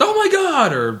to? Oh my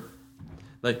god! Or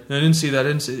like, I didn't see that.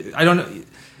 I don't know.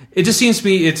 It just seems to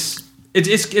me it's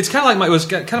kind of like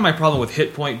my problem with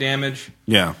hit point damage.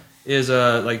 Yeah, Is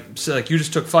like you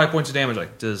just took 5 points of damage.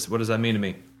 Like, what does that mean to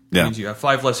me? Yeah. It means you have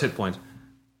 5 less hit points.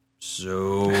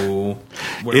 So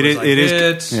what It was is- I it is-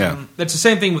 hit? yeah. That's the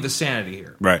same thing with the sanity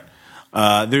here. right.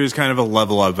 There's kind of a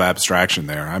level of abstraction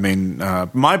there. I mean,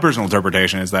 my personal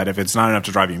interpretation is that if it's not enough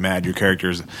to drive you mad, your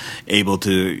character's able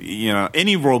to,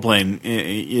 any role playing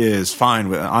is fine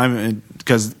with.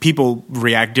 Because people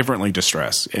react differently to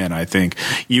stress, and I think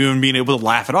even being able to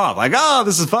laugh it off, like, "Oh,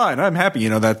 this is fine, I'm happy,"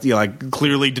 that like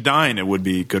clearly denying it would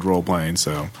be good role playing.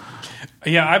 So.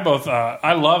 Yeah,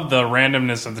 I love the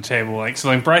randomness of the table. Like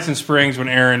Bryson Springs when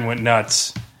Aaron went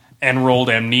nuts and rolled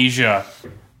amnesia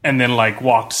and then like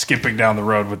walked skipping down the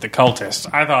road with the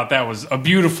cultist. I thought that was a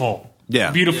beautiful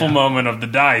moment of the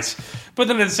dice. But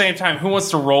then at the same time, who wants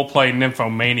to role play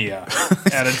Nymphomania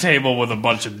at a table with a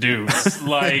bunch of dudes?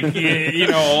 Like, that's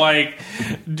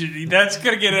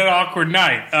going to get an awkward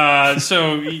night.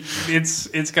 So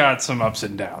it's got some ups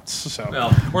and downs. So.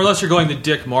 Well, or unless you're going the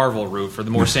Dick Marvel route, for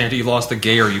the more sanity you lost, the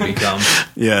gayer you become.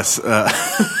 Yes. Just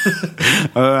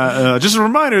a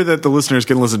reminder that the listeners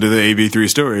can listen to the AB3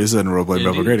 stories and Roleplay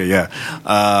Rebel Grady. Yeah.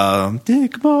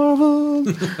 Dick Marvel.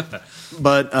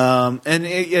 But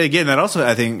again, that also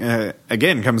I think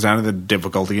again comes down to the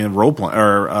difficulty in role play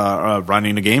or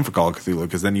running a game for Call of Cthulhu,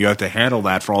 because then you have to handle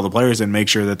that for all the players and make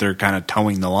sure that they're kind of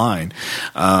towing the line.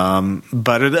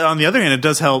 But on the other hand, it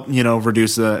does help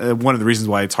reduce one of the reasons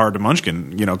why it's hard to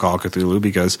munchkin Call of Cthulhu,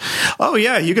 because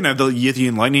you can have the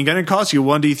Yithian lightning gun. It costs you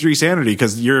 1d3 sanity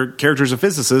because your character's a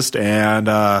physicist, and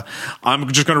I'm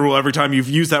just going to rule every time you've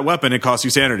used that weapon it costs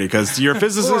you sanity because you're a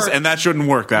physicist, and that shouldn't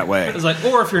work that way. It's like,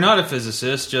 or if you're not a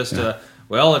physicist, just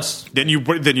it's then you're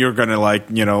gonna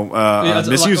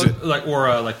misuse it.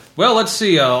 Let's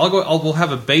see. We'll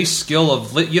have a base skill of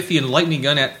Yithian lightning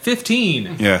gun at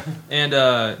 15. Yeah, and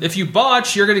if you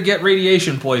botch, you're gonna get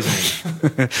radiation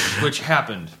poisoning, which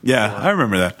happened. Yeah, I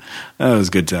remember that. That was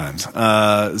good times. And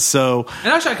actually,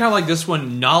 I kind of like this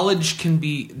one. Knowledge can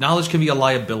be a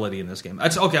liability in this game.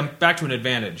 That's okay. I'm back to an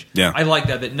advantage. Yeah, I like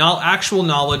that actual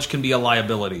knowledge can be a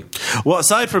liability. Well,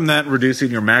 aside from that,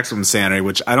 reducing your maximum sanity,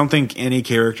 which I don't think any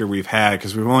character we've had,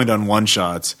 because we've only done one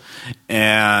shots,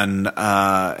 and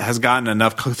has gotten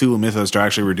enough Cthulhu Mythos to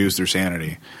actually reduce their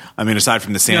sanity. I mean, aside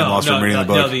from the sand loss from reading the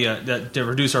book. To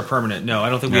reduce our permanent. No, I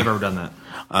don't think we've ever done that.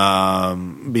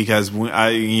 Because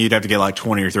you'd have to get like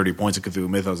 20 or 30 points of Cthulhu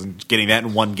Mythos, and getting that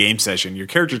in one game session, your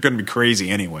character's going to be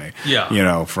crazy anyway. Yeah, you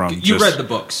read the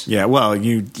books. Yeah, well,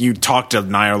 you talked to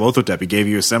Nyarlathotep. He gave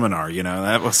you a seminar.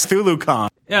 That was CthulhuCon.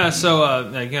 Yeah,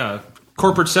 so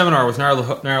corporate seminar with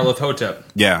Nyarlathotep Hotep.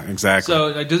 Yeah, exactly.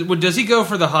 So does he go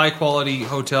for the high quality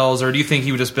hotels, or do you think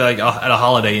he would just be like at a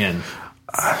Holiday Inn?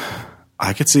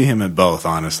 I could see him in both.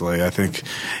 Honestly, I think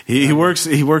he works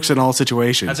in all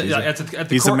situations.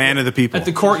 He's a man of the people. At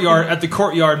the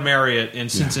Courtyard Marriott in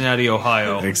Cincinnati,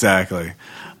 Ohio. Exactly.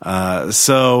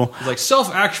 So like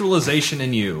self-actualization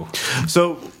in you.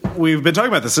 So we've been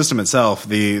talking about the system itself,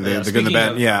 the good and the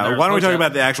bad. Yeah. Why don't we talk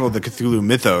about the Cthulhu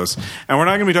mythos? And we're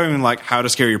not going to be talking like how to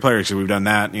scare your players because we've done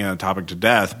that, topic to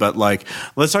death. But like,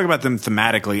 let's talk about them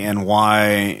thematically and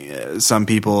why some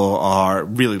people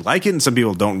really like it and some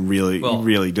people don't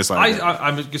really dislike it.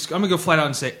 I'm going to go flat out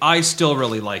and say I still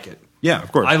really like it. Yeah,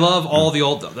 of course. I love all the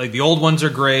old, like the old ones are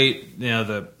great.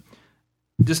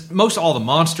 Most all the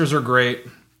monsters are great.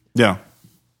 Yeah,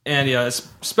 and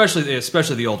especially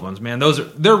the old ones, man.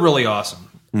 They're really awesome.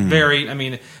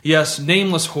 Very, yes,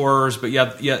 nameless horrors, but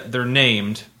yet they're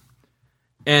named,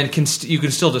 and you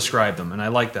can still describe them, and I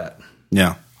like that.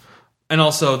 Yeah, and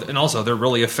also they're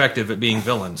really effective at being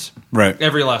villains. Right,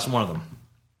 every last one of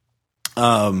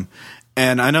them.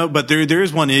 And I know, but there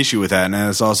is one issue with that, and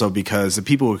it's also because the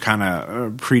people who are kind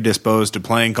of predisposed to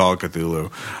playing Call of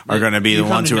Cthulhu are going to be the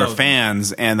ones who are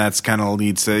fans, and that's kind of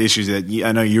leads to issues that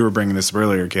I know you were bringing this up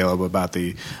earlier, Caleb, about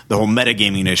the whole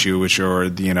metagaming issue,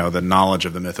 the knowledge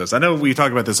of the mythos. I know we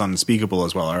talked about this on Unspeakable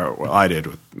as well, or I did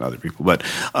with other people. But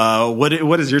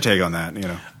what is your take on that?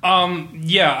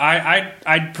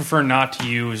 I'd prefer not to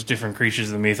use different creatures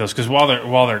of the mythos because while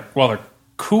they're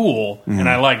cool, and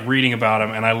I like reading about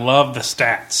them, and I love the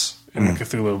stats in the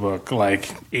Cthulhu book, like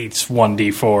each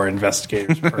 1d4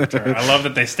 investigators per turn. I love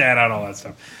that they stat out all that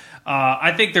stuff.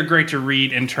 I think they're great to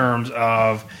read in terms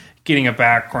of getting a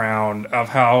background of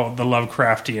how the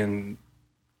Lovecraftian,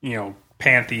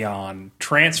 pantheon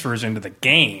transfers into the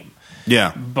game.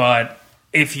 Yeah. But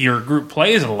if your group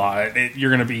plays a lot, you're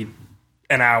going to be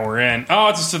an hour in. Oh,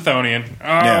 it's a Chthonian.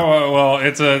 Oh, well,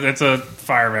 it's a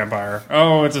fire vampire.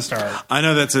 Oh, it's a star. I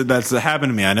know that's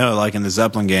happened to me. I know, like in the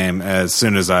Zeppelin game, as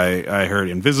soon as I heard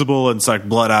invisible and sucked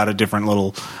blood out of different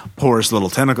little porous little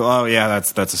tentacle. Oh, yeah,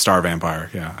 that's a star vampire.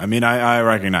 Yeah, I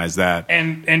recognize that.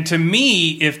 And to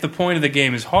me, if the point of the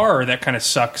game is horror, that kind of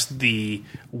sucks the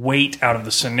weight out of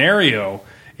the scenario.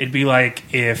 It'd be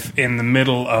like if in the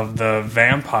middle of the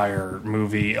vampire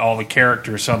movie, all the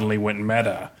characters suddenly went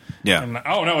meta. Yeah. And,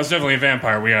 oh no, it's definitely a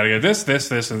vampire. We got to get this,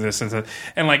 and this, and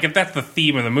and like if that's the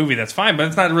theme of the movie, that's fine. But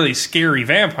it's not a really scary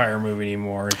vampire movie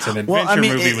anymore. It's an adventure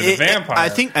movie with a vampire. I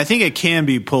think it can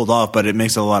be pulled off, but it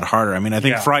makes it a lot harder. I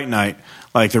think Fright Night,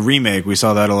 like the remake, we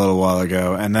saw that a little while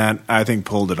ago, and that I think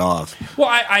pulled it off. Well,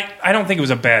 I don't think it was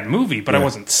a bad movie, but I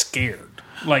wasn't scared.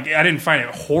 Like, I didn't find it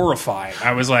horrifying.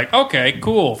 I was like, okay,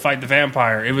 cool, fight the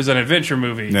vampire. It was an adventure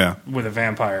movie with a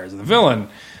vampire as the villain.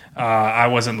 I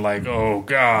wasn't like, oh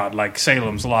god, like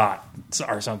Salem's Lot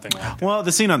or something like that. Well,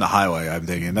 the scene on the highway, I'm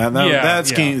thinking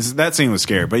that scene was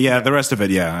scary, but the rest of it,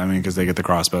 because they get the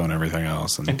crossbow and everything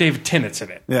else, and David Tennant's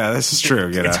in it. Yeah, this is true.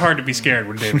 It's hard to be scared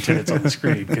when David Tennant's on the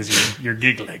screen because you're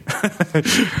giggling.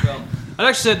 Well, I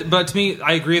actually said, but to me,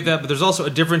 I agree with that. But there's also a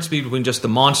difference between just the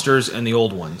monsters and the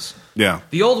old ones. Yeah,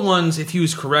 the old ones, if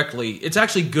used correctly, it's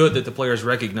actually good that the players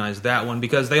recognize that one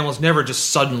because they almost never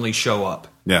just suddenly show up.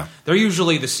 Yeah, they're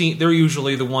usually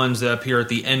the ones that appear at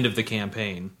the end of the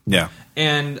campaign. Yeah,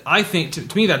 and I think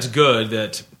to me that's good.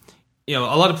 That a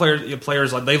lot of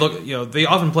players like they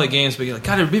often play games, but you're like,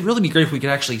 God, it'd really be great if we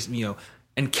could actually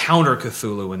encounter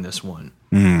Cthulhu in this one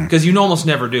because you almost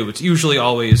never do. It's usually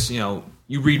always you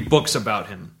read books about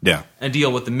him, and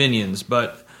deal with the minions,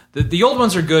 but. The old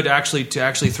ones are good to actually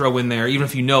throw in there, even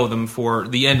if you know them for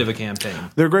the end of a campaign.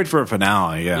 They're great for a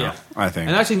finale, I think.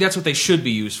 And I think that's what they should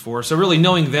be used for. So really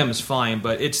knowing them is fine,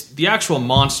 but it's the actual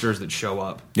monsters that show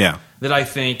up. Yeah. That I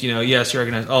think, yes, you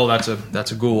recognize, oh, that's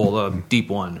a ghoul, a deep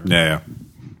one. Yeah.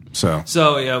 So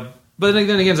but then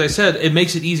again, as I said, it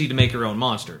makes it easy to make your own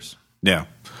monsters. Yeah.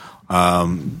 I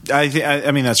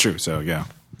mean, that's true, so yeah.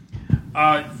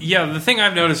 The thing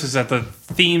I've noticed is that the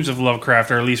themes of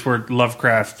Lovecraft, or at least where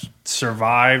Lovecraft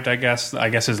survived, I guess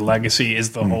his legacy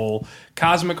is the whole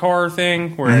cosmic horror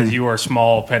thing, whereas you are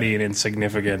small, petty, and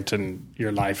insignificant, and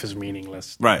your life is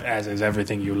meaningless, right? As is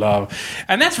everything you love,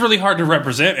 and that's really hard to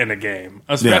represent in a game,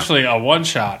 especially a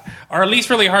one-shot, or at least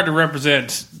really hard to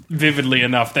represent vividly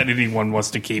enough that anyone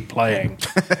wants to keep playing.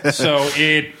 So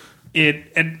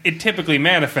it typically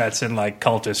manifests in like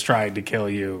cultists trying to kill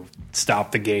you,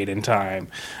 stop the gate in time,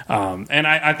 and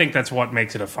I think that's what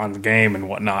makes it a fun game and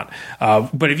whatnot.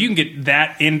 But if you can get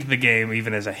that into the game,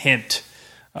 even as a hint,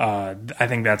 I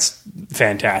think that's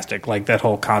fantastic. Like that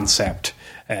whole concept,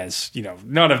 as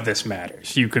none of this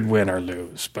matters. You could win or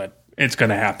lose, but it's going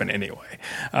to happen anyway.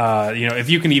 If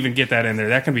you can even get that in there,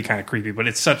 that can be kind of creepy. But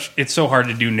it's so hard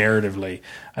to do narratively.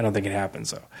 I don't think it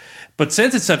happens though. But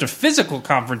since it's such a physical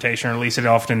confrontation, or at least it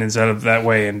often ends up that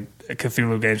way in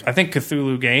Cthulhu games, I think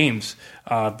Cthulhu games,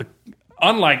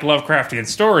 unlike Lovecraftian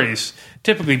stories,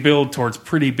 typically build towards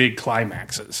pretty big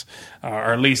climaxes,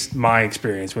 or at least my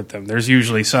experience with them. There's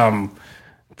usually some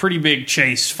pretty big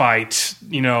chase fight,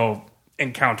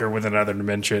 encounter with another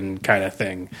dimension kind of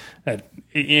thing. That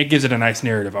it gives it a nice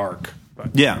narrative arc.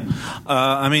 But. Yeah,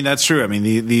 that's true.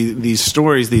 These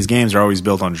stories, these games are always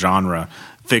built on genre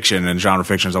fiction, and genre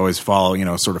fictions always follow,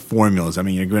 sort of formulas.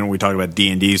 We talk about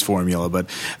D&D's formula, but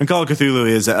in Call of Cthulhu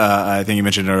is, I think you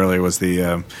mentioned it earlier, was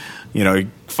the,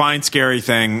 find scary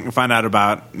thing, find out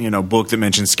about, book that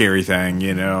mentions scary thing,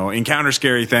 encounter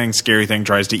scary thing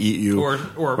tries to eat you. Or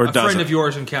a friend of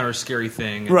yours encounters scary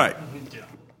thing. Right.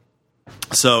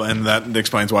 So, and that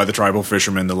explains why the tribal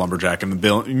fisherman, the lumberjack, and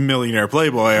the millionaire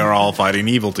playboy are all fighting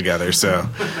evil together. So,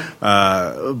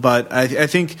 but I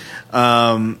think,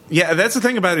 that's the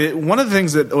thing about it. One of the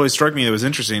things that always struck me that was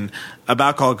interesting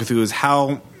about Call of Cthulhu is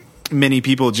how many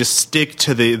people just stick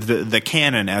to the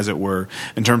canon, as it were,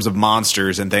 in terms of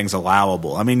monsters and things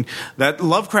allowable. That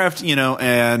Lovecraft,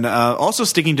 and also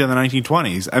sticking to the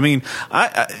 1920s.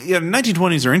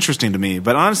 1920s are interesting to me,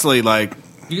 but honestly,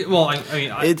 well,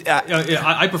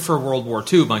 I prefer World War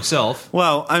II myself.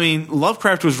 Well,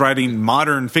 Lovecraft was writing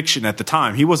modern fiction at the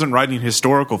time. He wasn't writing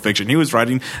historical fiction. He was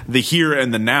writing the here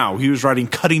and the now. He was writing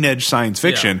cutting-edge science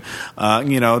fiction,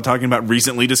 talking about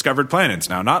recently discovered planets,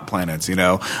 now not planets,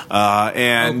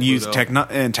 and use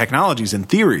technologies and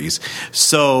theories.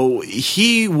 So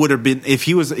he would have been, if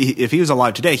he was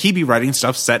alive today, he'd be writing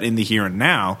stuff set in the here and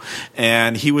now,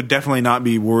 and he would definitely not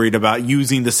be worried about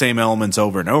using the same elements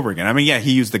over and over again.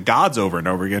 He used the gods over and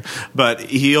over again, but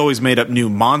he always made up new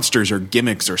monsters or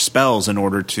gimmicks or spells in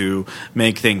order to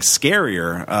make things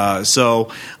scarier.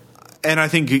 And I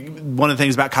think one of the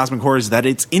things about cosmic horror is that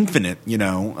it's infinite,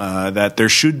 that there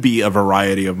should be a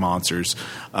variety of monsters.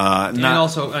 And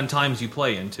also on times you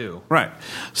play in, too. Right.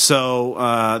 So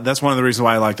that's one of the reasons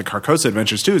why I like the Carcosa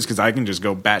adventures, too, is because I can just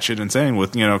go batshit insane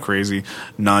with, crazy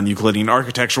non-Euclidean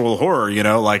architectural horror,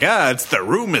 it's the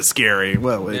room is scary.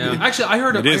 Well, actually, I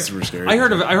heard it is super scary. I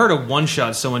heard a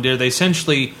one-shot someone did. They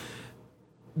essentially,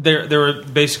 there were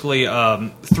basically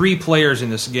 3 players in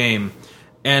this game,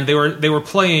 and they were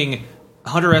playing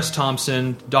Hunter S.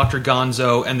 Thompson, Dr.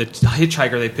 Gonzo, and the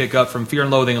hitchhiker they pick up from Fear and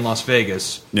Loathing in Las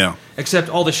Vegas. Yeah. Except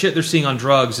all the shit they're seeing on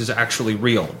drugs is actually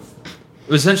real.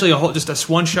 It was essentially just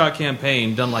a one-shot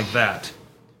campaign done like that,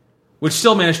 which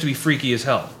still managed to be freaky as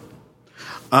hell.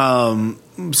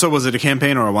 So was it a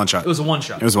campaign or a one-shot? It was a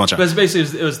one-shot. It was a one-shot. Because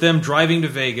basically it was them driving to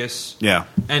Vegas. Yeah.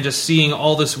 And just seeing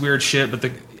all this weird shit.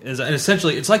 And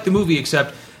essentially, it's like the movie,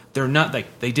 except they're not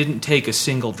they didn't take a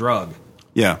single drug.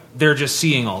 Yeah. They're just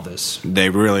seeing all this. They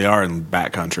really are in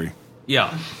bat country. Yeah.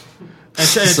 But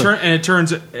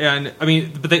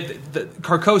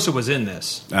Carcosa was in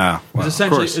this. Well,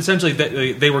 essentially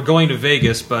they were going to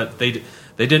Vegas, but they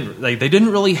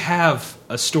didn't really have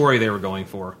a story they were going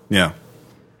for. Yeah.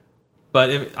 But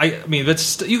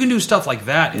you can do stuff like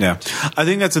that. Yeah, I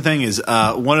think that's the thing is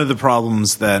one of the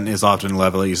problems that is often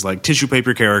leveled is like tissue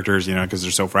paper characters, because they're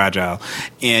so fragile,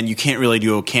 and you can't really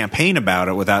do a campaign about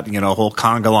it without a whole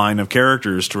conga line of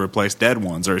characters to replace dead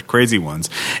ones or crazy ones.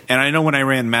 And I know when I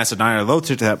ran Mass of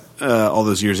Nyarlathotep all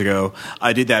those years ago,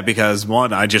 I did that because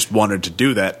one, I just wanted to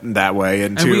do that way,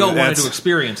 and two, we all wanted to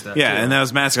experience that. Yeah, too. And that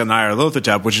was Mass of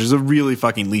Nyarlathotep, which is a really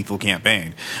fucking lethal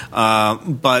campaign,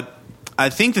 but. I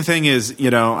think the thing is,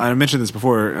 I mentioned this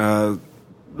before,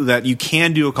 that you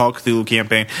can do a Call of Cthulhu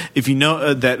campaign if you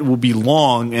know that will be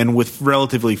long and with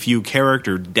relatively few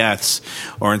character deaths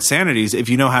or insanities if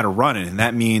you know how to run it. And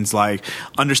that means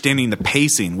understanding the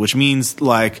pacing, which means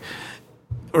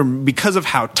or because of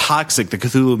how toxic the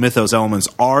Cthulhu mythos elements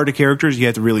are to characters, you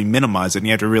have to really minimize it, and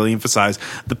you have to really emphasize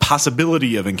the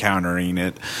possibility of encountering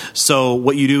it. So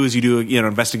what you do is you do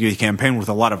investigative campaign with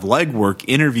a lot of legwork,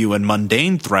 interview, and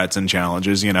mundane threats and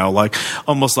challenges,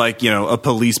 almost like a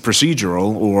police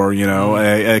procedural or,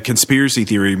 a conspiracy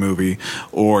theory movie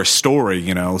or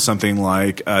story, something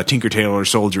like Tinker Tailor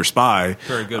Soldier Spy.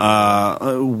 Very good.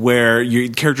 Where your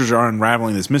characters are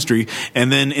unraveling this mystery,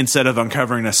 and then instead of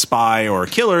uncovering a spy or a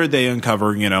killer, they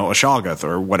uncover, a Shoggoth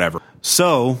or whatever.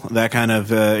 So that kind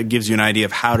of gives you an idea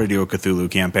of how to do a Cthulhu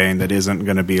campaign that isn't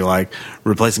going to be like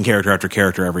replacing character after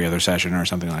character every other session or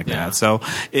something like that. So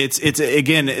it's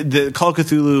again, the Call of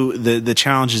Cthulhu, the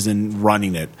challenge is in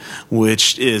running it,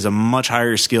 which is a much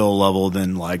higher skill level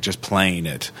than like just playing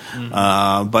it.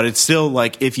 But it's still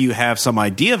like if you have some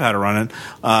idea of how to run it,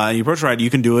 and you approach it right, you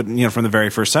can do it from the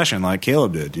very first session like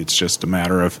Caleb did. It's just a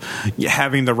matter of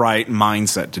having the right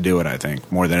mindset to do it, I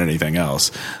think, more than anything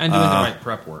else. And doing the right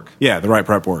prep work. Yeah, the right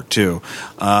prep work too,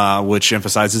 which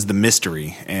emphasizes the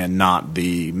mystery and not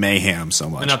the mayhem so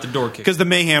much. And not the door kick. Because the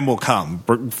mayhem will come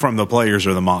from the players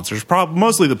or the monsters.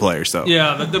 Mostly the players, though.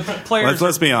 Yeah, the players.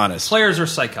 Let's be honest. Players are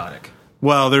psychotic.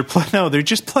 Well, they're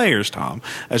just players, Tom.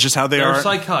 That's just how they are. They're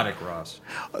psychotic, Ross.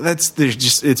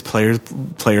 It's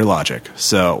player logic.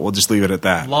 So we'll just leave it at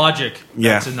that. Logic.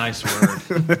 That's a nice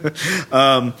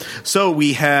word. So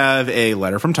we have a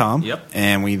letter from Tom. Yep.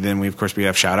 And we of course we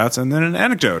have shout outs and then an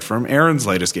anecdote from Aaron's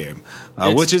latest game,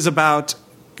 which is about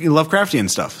Lovecraftian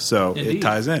stuff. So Indeed. it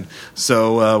ties in.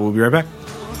 So we'll be right back.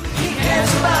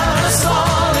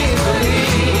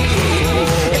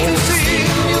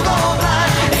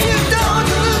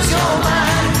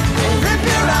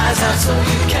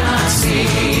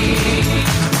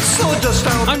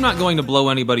 I'm not going to blow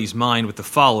anybody's mind with the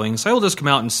following, so I will just come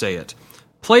out and say it.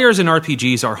 Players in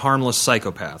RPGs are harmless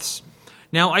psychopaths.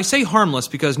 Now, I say harmless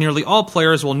because nearly all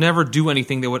players will never do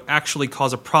anything that would actually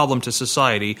cause a problem to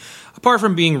society, apart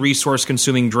from being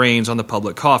resource-consuming drains on the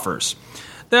public coffers.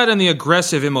 That and the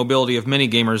aggressive immobility of many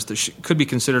gamers that could be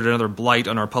considered another blight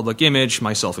on our public image,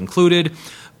 myself included,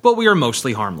 but we are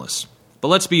mostly harmless. But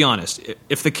let's be honest,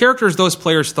 if the characters those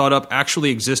players thought up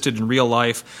actually existed in real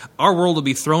life, our world would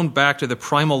be thrown back to the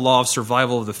primal law of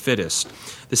survival of the fittest.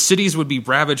 The cities would be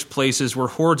ravaged places where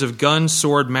hordes of gun,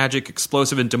 sword, magic,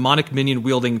 explosive, and demonic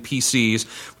minion-wielding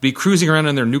PCs would be cruising around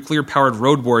in their nuclear-powered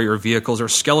road warrior vehicles or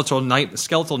skeletal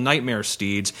nightmare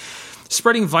steeds,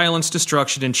 spreading violence,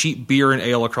 destruction, and cheap beer and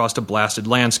ale across a blasted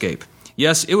landscape.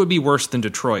 Yes, it would be worse than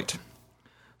Detroit.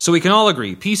 So we can all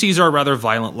agree, PCs are a rather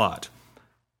violent lot.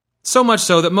 So much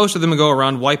so that most of them go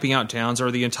around wiping out towns or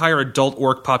the entire adult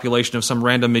orc population of some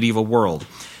random medieval world.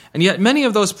 And yet many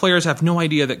of those players have no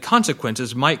idea that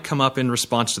consequences might come up in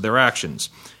response to their actions.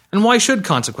 And why should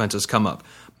consequences come up?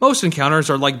 Most encounters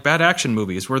are like bad action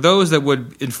movies, where those that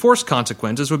would enforce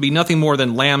consequences would be nothing more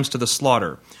than lambs to the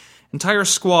slaughter. Entire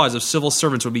squads of civil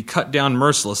servants would be cut down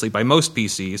mercilessly by most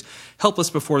PCs, helpless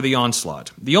before the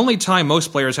onslaught. The only time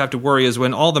most players have to worry is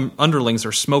when all the underlings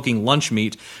are smoking lunch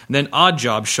meat, and then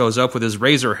Oddjob shows up with his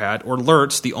razor hat, or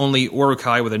Lurtz, the only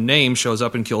Uruk-hai with a name, shows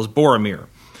up and kills Boromir.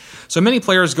 So many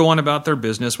players go on about their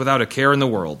business without a care in the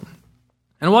world.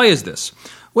 And why is this?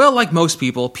 Well, like most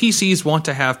people, PCs want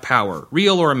to have power,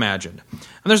 real or imagined.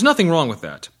 And there's nothing wrong with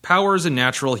that. Power is a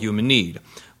natural human need.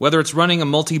 Whether it's running a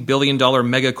multi-billion-dollar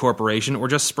mega corporation or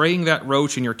just spraying that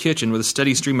roach in your kitchen with a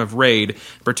steady stream of Raid,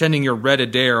 pretending you're Red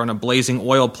Adair on a blazing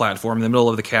oil platform in the middle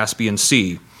of the Caspian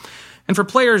Sea. And for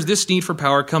players, this need for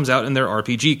power comes out in their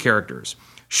RPG characters.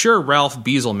 Sure, Ralph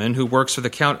Bieselman, who works the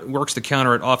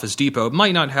counter at Office Depot,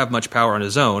 might not have much power on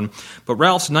his own, but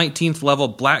Ralph's 19th level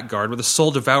Blackguard with a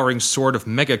soul-devouring sword of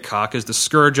Megacock is the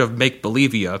scourge of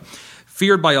Make-Believia,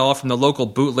 feared by all from the local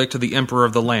bootlick to the Emperor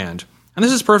of the land. And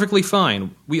this is perfectly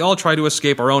fine. We all try to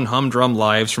escape our own humdrum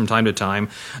lives from time to time.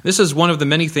 This is one of the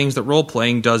many things that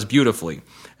role-playing does beautifully.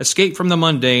 Escape from the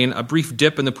mundane, a brief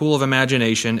dip in the pool of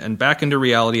imagination, and back into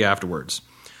reality afterwards.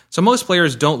 So most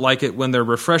players don't like it when their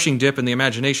refreshing dip in the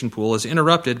imagination pool is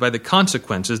interrupted by the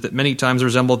consequences that many times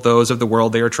resemble those of the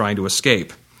world they are trying to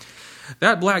escape.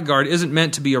 That Blackguard isn't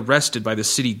meant to be arrested by the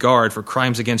city guard for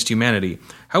crimes against humanity.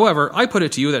 However, I put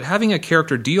it to you that having a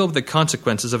character deal with the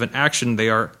consequences of an action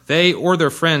they or their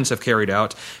friends have carried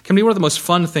out can be one of the most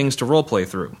fun things to roleplay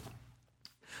through.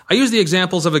 I use the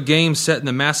examples of a game set in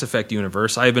the Mass Effect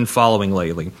universe I have been following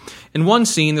lately. In one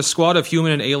scene, the squad of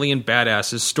human and alien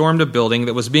badasses stormed a building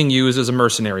that was being used as a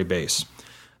mercenary base.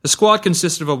 The squad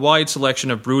consisted of a wide selection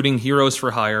of brooding heroes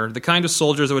for hire, the kind of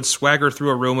soldiers that would swagger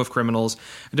through a room of criminals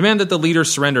and demand that the leader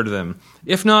surrender to them.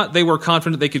 If not, they were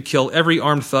confident they could kill every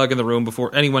armed thug in the room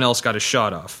before anyone else got a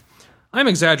shot off. I'm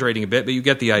exaggerating a bit, but you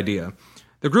get the idea.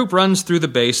 The group runs through the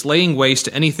base, laying waste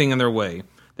to anything in their way.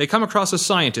 They come across a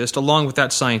scientist along with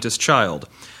that scientist's child.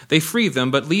 They free them,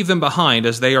 but leave them behind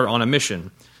as they are on a mission.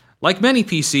 Like many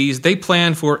PCs, they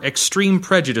plan for extreme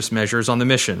prejudice measures on the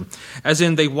mission, as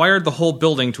in they wired the whole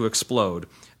building to explode.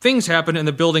 Things happen and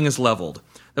the building is leveled.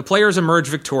 The players emerge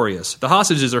victorious. The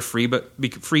hostages are free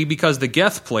because the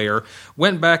Geth player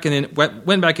went back in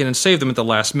and saved them at the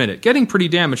last minute, getting pretty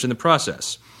damaged in the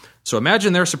process. So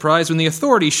imagine their surprise when the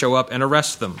authorities show up and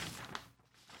arrest them.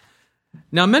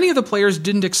 Now, many of the players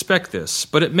didn't expect this,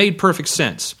 but it made perfect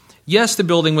sense. Yes, the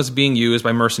building was being used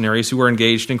by mercenaries who were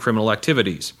engaged in criminal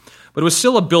activities. But it was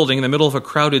still a building in the middle of a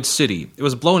crowded city. It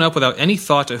was blown up without any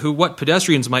thought to what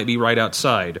pedestrians might be right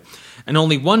outside. And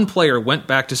only one player went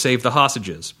back to save the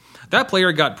hostages. That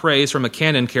player got praise from a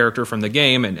canon character from the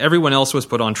game, and everyone else was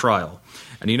put on trial.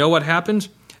 And you know what happened?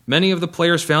 Many of the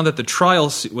players found that the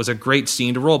trial was a great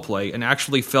scene to roleplay, and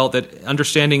actually felt that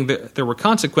understanding that there were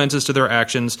consequences to their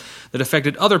actions that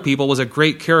affected other people was a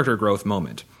great character growth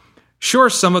moment.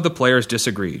 Sure, some of the players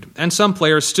disagreed, and some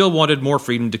players still wanted more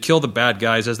freedom to kill the bad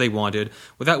guys as they wanted,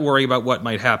 without worrying about what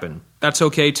might happen. That's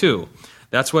okay too.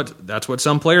 That's what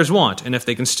some players want, and if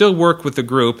they can still work with the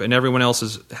group and everyone else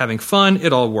is having fun,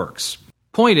 it all works.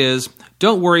 Point is,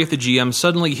 don't worry if the GM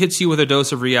suddenly hits you with a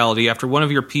dose of reality after one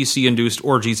of your PC-induced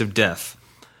orgies of death.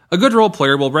 A good role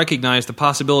player will recognize the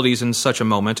possibilities in such a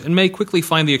moment and may quickly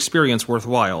find the experience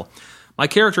worthwhile. My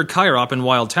character Kyrop in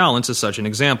Wild Talents is such an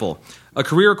example. A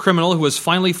career criminal who was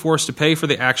finally forced to pay for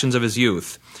the actions of his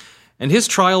youth. And his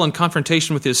trial and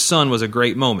confrontation with his son was a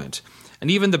great moment.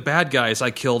 And even the bad guys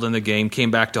I killed in the game came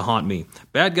back to haunt me.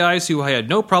 Bad guys who I had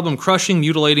no problem crushing,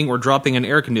 mutilating, or dropping an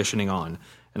air conditioning on.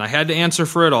 And I had to answer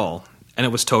for it all. And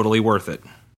it was totally worth it.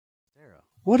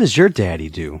 What does your daddy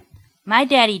do? My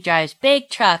daddy drives big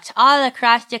trucks all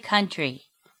across the country.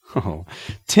 Oh,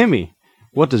 Timmy,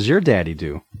 what does your daddy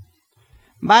do?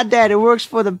 My daddy works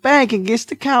for the bank and gets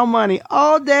to count money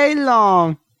all day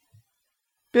long.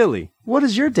 Billy, what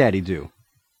does your daddy do?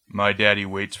 My daddy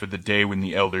waits for the day when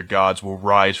the Elder Gods will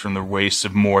rise from the wastes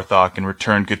of Morthok and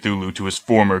return Cthulhu to his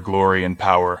former glory and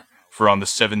power. For on the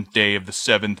 7th day of the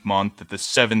 7th month, at the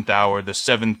 7th hour, the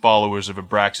 7 followers of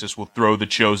Abraxas will throw the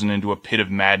Chosen into a pit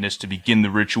of madness to begin the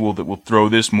ritual that will throw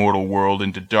this mortal world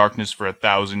into darkness for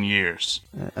 1,000 years.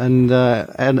 And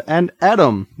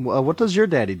Adam, what does your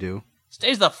daddy do?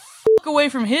 Stays the away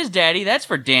from his daddy, that's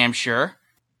for damn sure.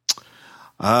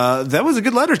 That was a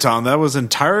good letter, Tom. That was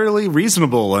entirely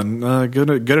reasonable and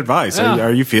good advice. Yeah.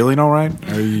 Are you feeling all right?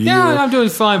 I'm doing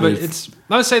fine, but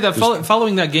I would say that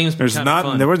following that game's been kind of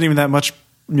fun. There wasn't even that much,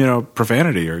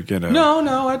 profanity or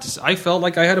No, I felt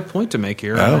like I had a point to make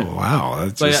here. Oh wow!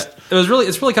 It's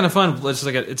really kind of fun.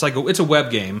 It's a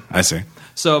web game. I see.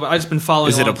 So I've just been following.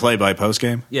 Is it a play-by post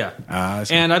game? Yeah, I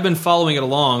see. And I've been following it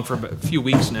along for a few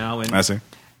weeks now. And I see.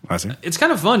 It's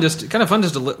kind of fun just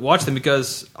to watch them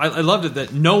because I loved it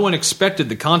that no one expected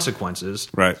the consequences.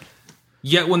 Right.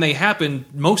 Yet when they happened,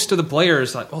 most of the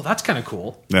players like, oh, that's kind of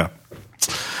cool. Yeah.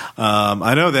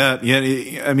 I know that.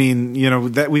 Yeah, I mean,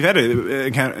 that we've had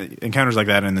encounters like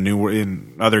that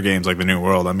in other games like the New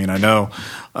World. I mean, I know,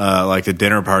 like the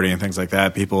dinner party and things like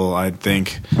that. People, I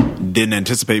think, didn't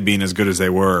anticipate being as good as they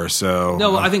were. So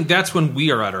no, I think that's when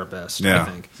we are at our best. Yeah. I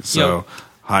think So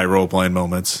high role playing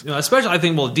moments. Especially, I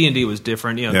think. Well, D&D was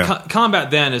different.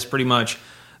 Combat then is pretty much.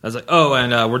 I was like,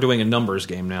 and we're doing a numbers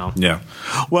game now. Yeah.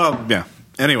 Well, yeah.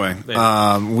 Anyway,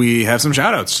 we have some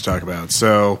shout-outs to talk about.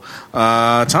 So,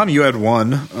 Tom, you had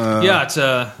one.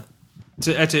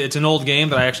 It's an old game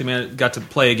that I actually got to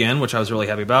play again, which I was really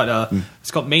happy about. It's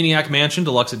called Maniac Mansion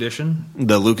Deluxe Edition.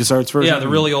 The LucasArts version? Yeah, the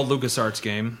really old LucasArts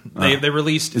game. They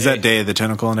released... Is that Day of the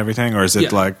Tentacle and everything? Or is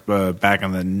it back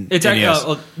on the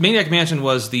NES? Maniac Mansion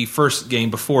was the first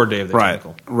game before Day of the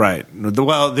Tentacle. Right.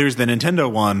 Well, there's the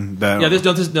Nintendo one.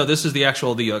 This is the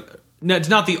actual... No, it's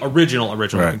not the original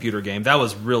right. computer game. That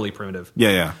was really primitive.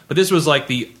 Yeah. But this was like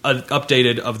the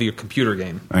updated of the computer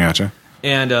game. I gotcha.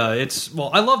 And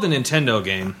I love the Nintendo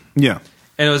game. Yeah.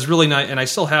 And it was really nice, and I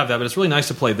still have that, but it's really nice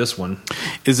to play this one.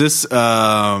 Is this,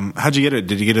 how'd you get it?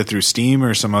 Did you get it through Steam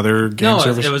or some other game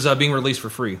service? No, it was being released for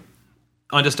free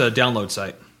on just a download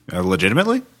site.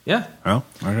 Legitimately? Yeah. Oh,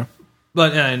 okay.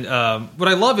 But what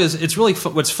I love is it's really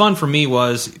what's fun for me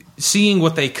was seeing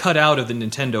what they cut out of the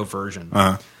Nintendo version.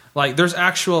 Uh-huh. Like there's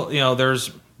actual, there's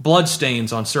blood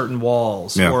stains on certain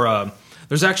walls, or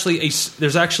there's actually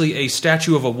a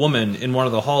statue of a woman in one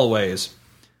of the hallways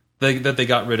that they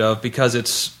got rid of because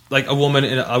it's like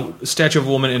a statue of a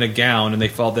woman in a gown, and they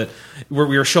felt that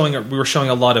we were showing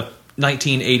a lot of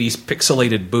 1980s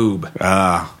pixelated boob.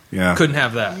 Yeah. Couldn't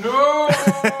have that. No.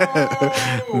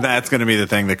 That's going to be the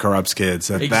thing that corrupts kids.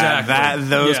 Exactly.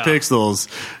 Those pixels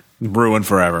ruin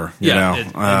forever.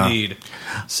 Indeed.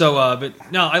 So,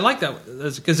 but no, I like that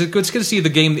because it's good to see the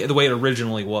game the way it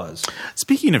originally was.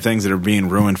 Speaking of things that are being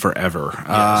ruined forever,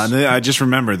 I just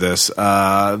remembered this.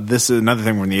 This is another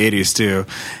thing from the 80s too,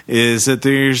 is that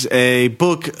there's a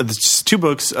book, there's 2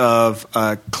 books of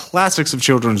classics of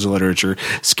children's literature,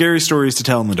 Scary Stories to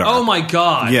Tell in the Dark. Oh my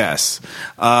God. Yes.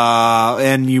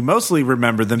 And you mostly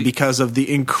remember them because of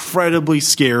the incredibly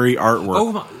scary artwork.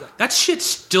 Oh my. That shit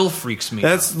still freaks me out.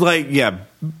 That's like,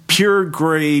 pure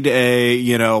grade A,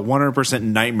 100%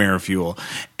 nightmare fuel.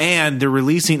 And they're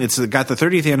releasing, it's got the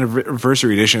 30th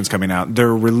anniversary editions coming out.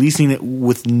 They're releasing it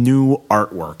with new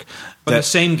artwork. From the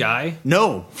same guy?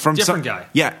 No, from different guy.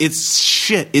 Yeah, it's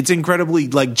shit. It's incredibly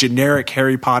like generic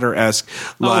Harry Potter-esque.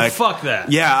 Like, fuck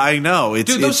that. Yeah, I know.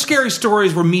 Dude, those scary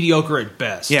stories were mediocre at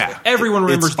best. Yeah, everyone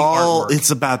remembers the artwork.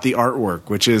 It's about the artwork,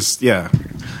 which is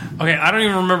Okay, I don't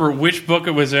even remember which book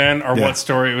it was in or what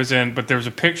story it was in, but there was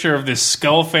a picture of this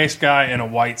skull-faced guy in a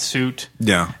white suit.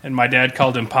 Yeah. And my dad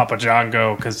called him Papa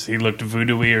Django because he looked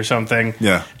voodoo-y or something.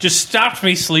 Yeah. Just stopped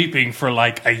me sleeping for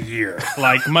like a year.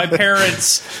 Like, my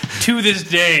parents, to this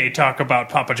day, talk about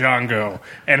Papa Django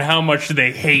and how much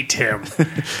they hate him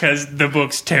because the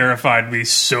books terrified me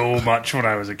so much when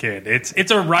I was a kid.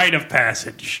 It's a rite of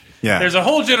passage. Yeah. There's a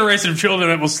whole generation of children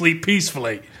that will sleep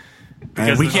peacefully.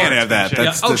 And we can't have that.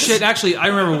 Shit, actually, I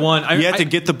remember one. You have to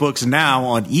get the books now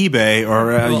on eBay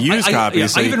or used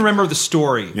copies. I even remember the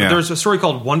story. Yeah. There's a story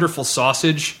called Wonderful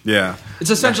Sausage. Yeah.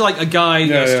 It's essentially like a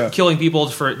guy killing people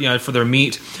for their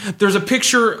meat. There's a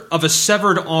picture of a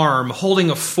severed arm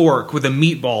holding a fork with a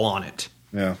meatball on it.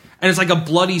 Yeah. And it's like a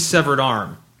bloody severed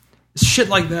arm. Shit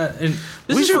like that. And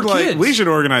this is for kids. We should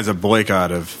organize a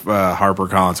boycott of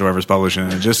HarperCollins, whoever's publishing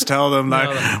it, and just tell them,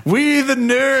 we the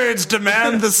nerds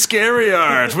demand the scary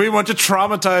art. We want to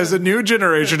traumatize a new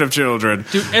generation of children.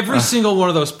 Dude, every single one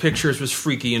of those pictures was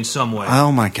freaky in some way.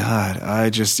 Oh, my God.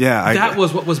 That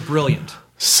was what was brilliant.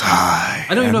 Sigh.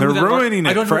 I don't even know who that ruining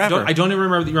it forever. I don't even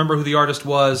remember who the artist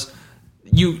was.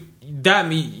 You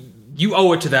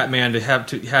owe it to that man to have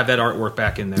that artwork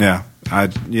back in there.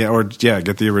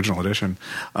 Get the original edition.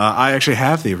 I actually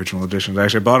have the original edition. I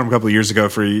actually bought them a couple of years ago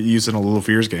for use in a Little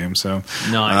Fears game. So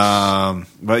nice.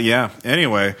 But yeah.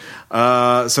 Anyway,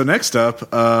 so next up,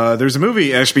 there's a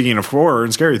movie. Speaking of horror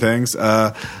and scary things,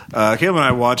 Caleb and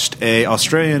I watched a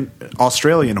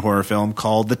Australian horror film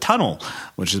called The Tunnel,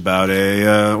 which is about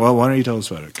why don't you tell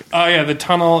us about it? The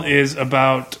Tunnel is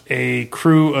about a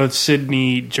crew of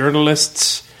Sydney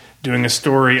journalists doing a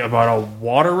story about a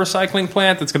water recycling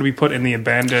plant that's going to be put in the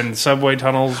abandoned subway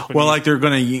tunnels. Well, like they're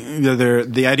going to,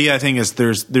 the idea I think is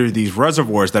there are these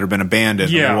reservoirs that have been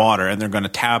abandoned in water, and they're going to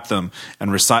tap them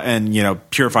and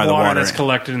purify the water that's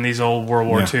collected in these old World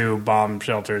War II bomb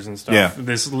shelters and stuff. Yeah.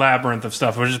 This labyrinth of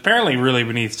stuff, which is apparently really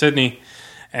beneath Sydney,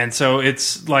 and so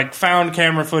it's like found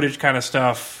camera footage kind of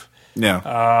stuff.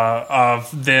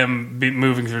 Of them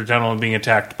moving through the tunnel and being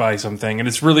attacked by something, and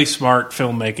it's really smart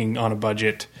filmmaking on a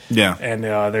budget. Yeah, and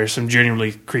there's some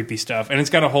genuinely creepy stuff, and it's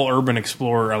got a whole urban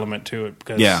explorer element to it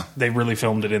because they really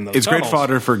filmed it in those. It's tunnels. great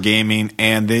fodder for gaming,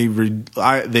 and they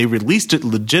released it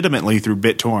legitimately through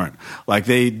BitTorrent. Like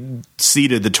they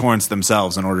seeded the torrents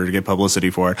themselves in order to get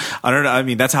publicity for it. I don't know. I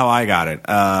mean, that's how I got it,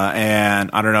 and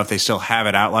I don't know if they still have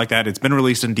it out like that. It's been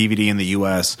released in DVD in the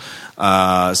U.S.,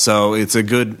 so it's a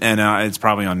good, and it's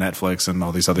probably on Netflix and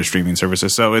all these other streaming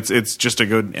services. So it's just a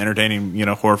good, entertaining,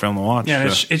 horror film to watch. Yeah,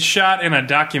 so. It's shot in a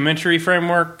documentary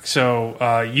framework,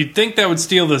 so you'd think that would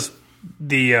steal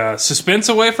the suspense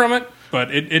away from it, but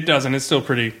it doesn't. It's still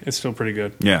pretty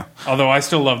good. Yeah. Although I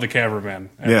still love the cameraman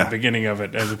at the beginning of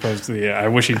it, as opposed to I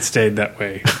wish he'd stayed that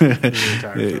way the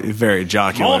entire film. Very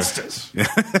jocular. Monsters. But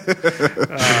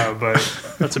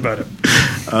that's about it.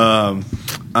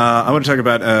 I want to talk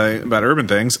about urban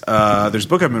things. There's a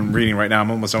book I've been reading right now.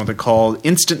 I'm almost done with it, called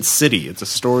Instant City. It's a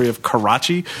story of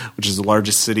Karachi, which is the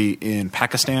largest city in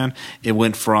Pakistan. It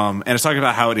went from, and it's talking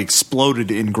about how it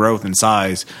exploded in growth and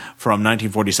size from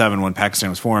 1947 when Pakistan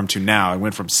was formed to now. It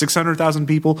went from 600,000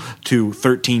 people to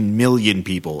 13 million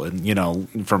people, and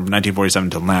from 1947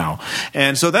 till now.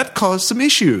 And so that caused some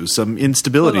issues, some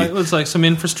instability. It's like some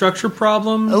infrastructure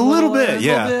problem. A little bit,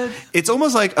 yeah. It's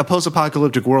almost like a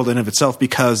post-apocalyptic world in of itself,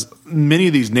 because many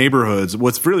of these neighborhoods,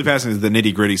 what's really fascinating is the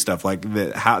nitty-gritty stuff, like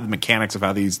the mechanics of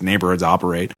how these neighborhoods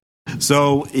operate.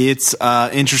 So it's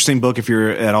an interesting book if you're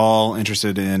at all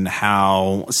interested in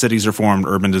how cities are formed,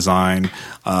 urban design,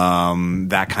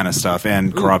 that kind of stuff,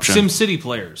 and corruption. SimCity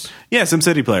players. Yeah,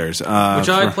 SimCity players. Which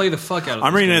I play the fuck out of.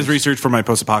 I'm reading his research for my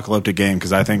post-apocalyptic game,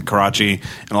 because I think Karachi, in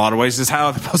a lot of ways, is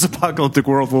how the post-apocalyptic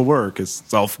world will work. It's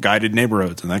self-guided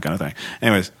neighborhoods and that kind of thing.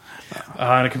 Anyways.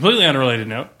 On a completely unrelated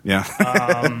note. Yeah.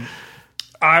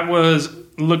 I was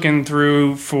looking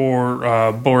through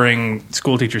for boring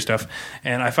school teacher stuff,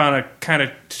 and I found a kind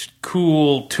of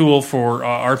cool tool for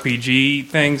RPG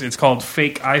things. It's called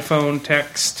Fake iPhone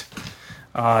Text,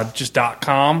 just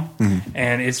 .com,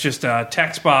 and it's just a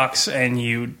text box, and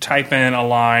you type in a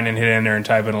line and hit enter, and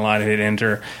type in a line and hit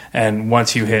enter, and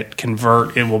once you hit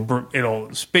convert,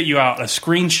 it'll spit you out a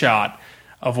screenshot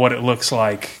of what it looks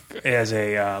like as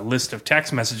a list of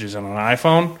text messages on an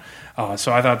iPhone.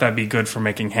 So I thought that'd be good for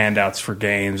making handouts for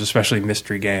games, especially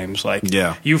mystery games. Like,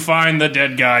 you find the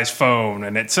dead guy's phone,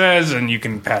 and it says, and you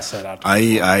can pass that out to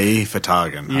people. I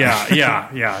Fatagan.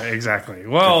 Yeah, exactly.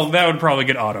 Well, that would probably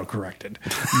get auto-corrected.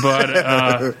 But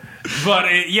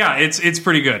it's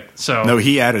pretty good. So no,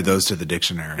 he added those to the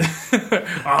dictionary.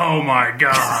 Oh, my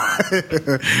God.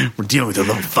 We're dealing with a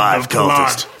level 5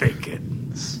 cultist.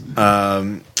 Thickens.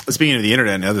 Speaking of the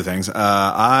internet and other things,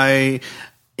 I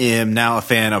am now a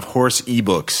fan of Horse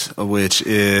eBooks, which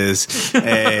is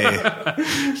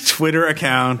a Twitter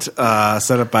account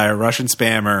set up by a Russian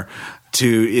spammer.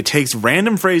 It takes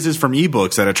random phrases from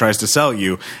ebooks that it tries to sell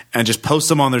you and just posts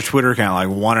them on their Twitter account like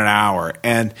one an hour.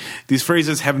 And these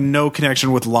phrases have no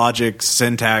connection with logic,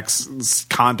 syntax,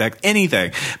 context,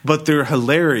 anything. But they're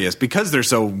hilarious because they're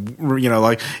so,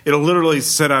 like it'll literally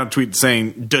send out a tweet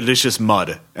saying delicious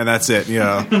mud. And that's it,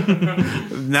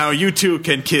 Now you too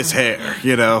can kiss hair, Do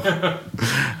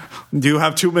you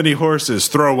have too many horses?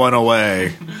 Throw one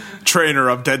away. Trainer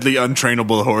of deadly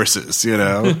untrainable horses,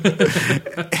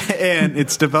 And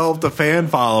it's developed a fan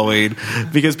following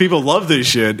because people love this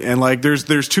shit. And like, there's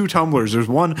two Tumblrs. There's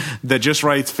one that just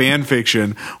writes fan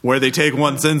fiction where they take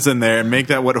one sentence in there and make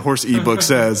that what Horse ebook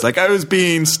says. Like, I was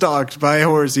being stalked by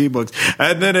Horse ebooks,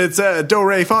 and then it said do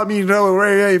re fa mi do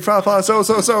re fa fa so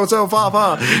fa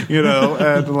fa,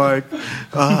 and like,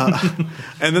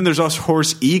 and then there's also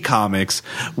Horse e-comics,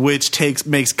 which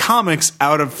makes comics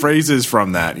out of phrases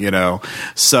from that,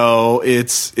 So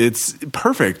it's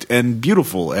perfect and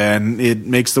beautiful, and it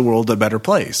makes the world a better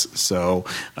place. So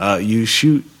you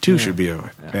should be a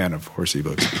fan of Horse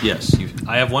ebooks. Yes,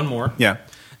 I have one more. Yeah,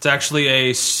 it's actually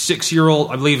a 6-year-old,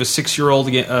 I believe, a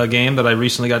 6-year-old game that I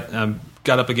recently got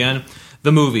up again.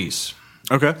 The Movies.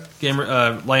 Okay. Game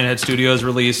Lionhead Studios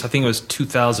released. I think it was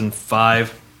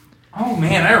 2005. Oh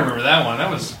man, I remember that one. That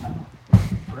was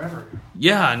forever.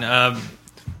 Yeah, and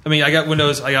I got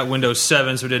Windows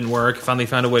 7, so it didn't work. Finally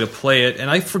found a way to play it, and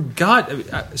I forgot.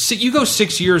 You go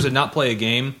 6 years and not play a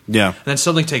game, and then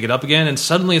suddenly take it up again, and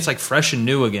suddenly it's like fresh and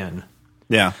new again.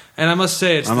 Yeah, and I must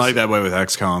say, I'm like that way with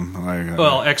XCOM.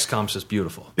 XCOM's just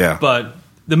beautiful. Yeah, but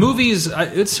the Movies,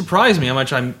 it surprised me how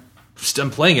much I'm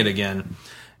playing it again,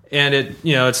 and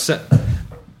it's.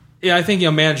 Yeah, I think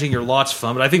managing your lot's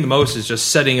fun, but I think the most is just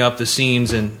setting up the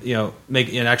scenes and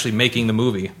actually making the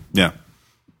movie. Yeah,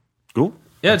 cool.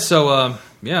 Yeah, so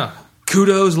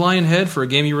kudos Lionhead for a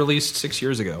game you released 6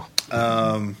 years ago.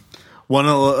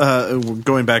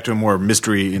 Going back to a more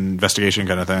mystery investigation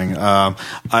kind of thing,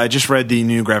 I just read the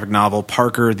new graphic novel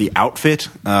Parker the Outfit,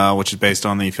 which is based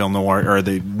on the film noir or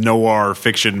the noir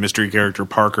fiction mystery character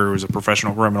Parker, who's a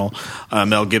professional criminal.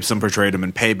 Mel Gibson portrayed him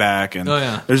in Payback, and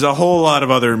there's a whole lot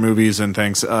of other movies and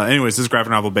things. Anyways, this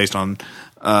graphic novel based on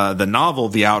the novel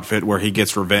The Outfit, where he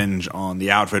gets revenge on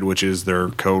the Outfit, which is their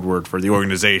code word for the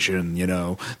organization,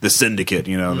 the syndicate,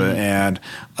 and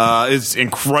it's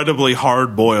incredibly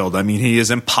hard boiled. I mean, he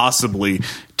is impossibly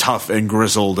tough and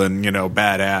grizzled and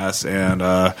badass,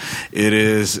 and it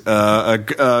is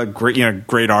a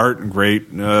great art and great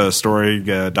story,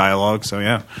 dialogue. So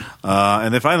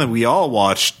and then finally we all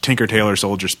watched Tinker Tailor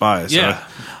Soldier Spy. So,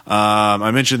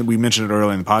 we mentioned it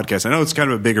earlier in the podcast. I know it's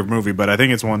kind of a bigger movie, but I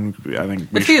think it's one. I think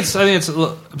it's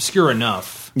obscure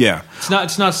enough. Yeah, it's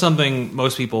not something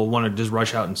most people want to just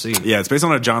rush out and see. Yeah, it's based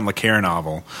on a John le Carre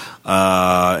novel,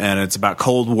 and it's about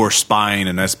Cold War spying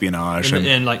and espionage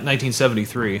in like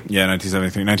 1973. Yeah,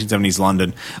 1973, 1970s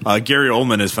London. Gary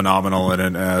Oldman is phenomenal in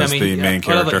it as the main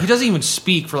character. He doesn't even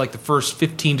speak for like the first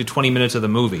 15 to 20 minutes of the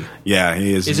movie. Yeah,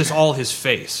 he is. It's just all his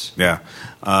face. Yeah,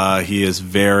 he is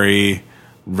very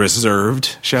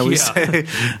reserved, shall we say?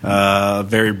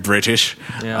 Very British.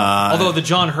 Yeah. Although the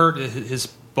John Hurt, his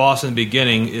boss in the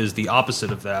beginning, is the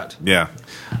opposite of that. Yeah,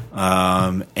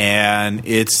 and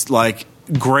it's like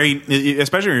great,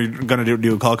 especially when you're going to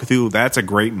do a Call of Cthulhu. That's a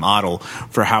great model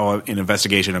for how an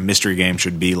investigation, a mystery game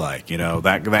should be like.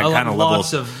 That kind of level.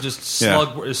 Lots of just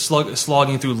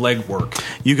slogging through legwork.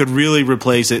 You could really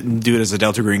replace it and do it as a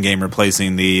Delta Green game,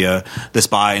 replacing the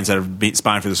spy instead of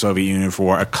spying for the Soviet Union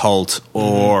for a cult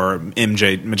or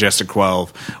MJ Majestic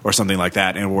 12 or something like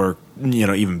that, and work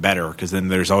even better, because then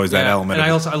there's always that element.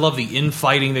 And I love the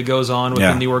infighting that goes on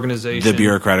within the organization, the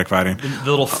bureaucratic fighting,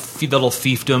 the little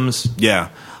fiefdoms. Yeah.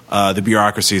 The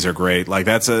bureaucracies are great. Like,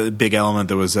 that's a big element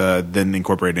that was then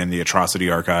incorporated in the Atrocity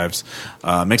archives.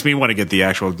 Makes me want to get the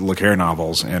actual Le Carre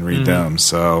novels and read them.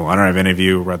 So I don't know if any of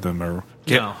you read them or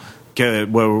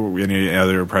what were any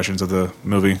other impressions of the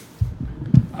movie?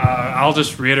 I'll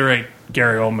just reiterate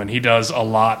Gary Oldman. He does a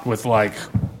lot with like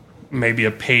maybe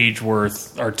a page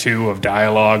worth or two of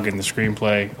dialogue in the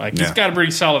screenplay. Like he's Yeah. got a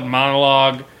pretty solid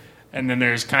monologue, and then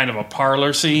there's kind of a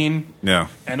parlor scene. Yeah.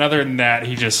 And other than that,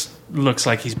 he just looks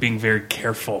like he's being very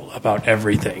careful about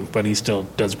everything, but he still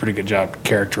does a pretty good job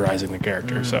characterizing the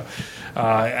character. So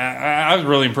I was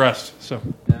really impressed. So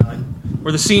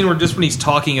Or the scene where just when he's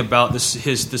talking about the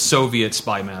Soviet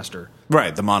spy master.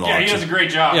 Right, the monologue. yeah, he does a great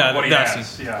job. Yeah, of what he that's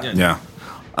has. it. Yeah.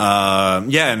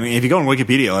 Yeah. And if you go on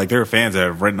Wikipedia, like there are fans that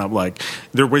have written up like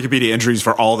their Wikipedia entries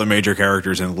for all the major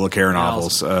characters in the Le Carre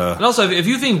novels. And also, if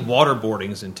you think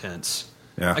waterboarding is intense,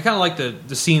 Yeah. I kind of like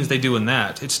the scenes they do in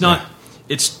that. It's not,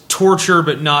 it's torture,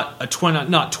 but not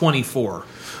 24.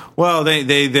 Well,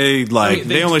 they like I mean,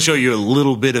 they only show you a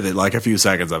little bit of it, like a few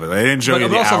seconds of it. They didn't show you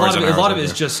But the also hours and a hours lot of of it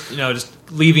is just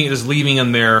leaving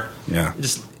them there. Yeah.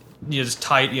 Just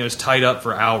tied up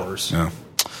for hours. Yeah.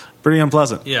 Pretty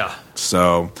unpleasant. Yeah.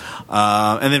 So,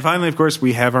 and then finally, of course,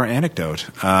 we have our anecdote.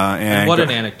 And What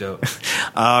an anecdote.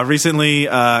 Recently,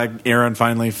 Aaron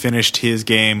finally finished his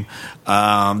game,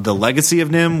 The Legacy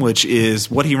of Nim, which is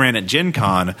what he ran at Gen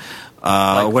Con.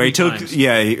 Where he 3 took,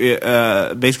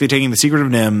 times. basically taking The Secret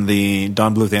of Nim, the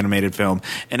Don Bluth animated film,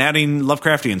 and adding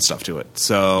Lovecraftian stuff to it.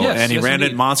 So, Yes, and he yes, ran it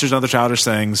indeed. Monsters and Other Childish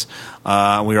Things. We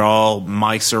were all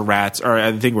mice or rats, or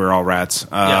I think we were all rats.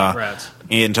 Rats.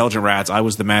 Intelligent rats. I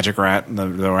was the magic rat, the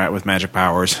rat with magic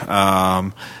powers. Yeah,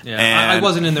 I and-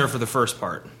 wasn't in there for the first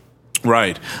part.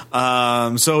 Right.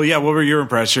 So, yeah, what were your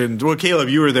impressions? Well, Caleb,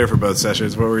 you were there for both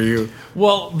sessions. What were you?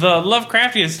 Well, the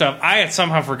Lovecraftian stuff, I had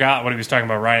somehow forgot what he was talking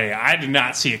about writing. I did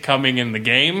not see it coming in the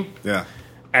game. Yeah.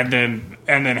 And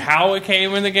then how it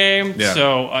came in the game. Yeah.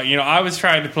 So, I was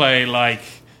trying to play like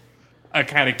a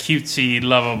kind of cutesy,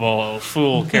 lovable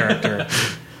fool character.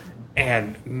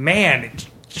 And man,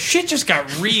 shit just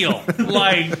got real.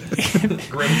 Like,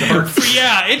 Grimdark.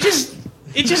 yeah, it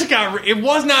just got. It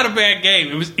was not a bad game.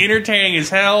 It was entertaining as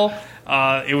hell.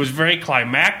 It was very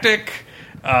climactic.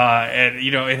 And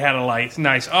it had a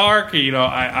nice arc.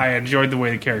 I enjoyed the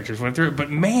way the characters went through it. But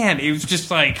man, it was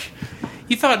just like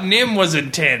you thought Nim was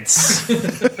intense.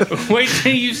 Wait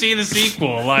till you see the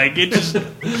sequel. Like it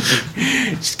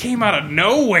just came out of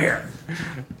nowhere.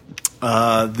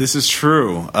 This is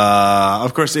true.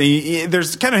 Of course,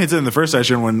 there's kind of hints in the first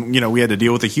session when we had to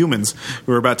deal with the humans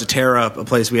who were about to tear up a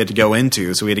place we had to go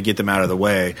into, so we had to get them out of the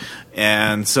way.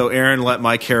 And so Aaron let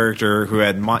my character, who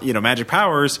had magic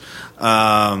powers.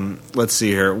 Let's see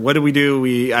here. What did we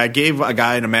do? I gave a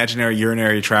guy an imaginary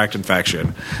urinary tract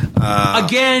infection.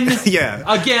 Again? Yeah.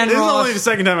 Again, This is Ross. only the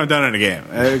second time I've done it in a game.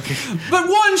 But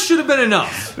one should have been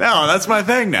enough. No, that's my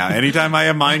thing now. Anytime I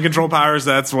have mind control powers,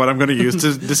 that's what I'm going to use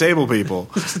to disable people.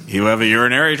 You have a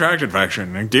urinary tract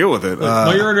infection, and deal with it.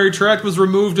 My urinary tract was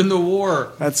removed in the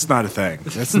war. That's not a thing.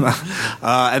 That's not.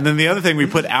 And then the other thing, we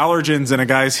put allergens in a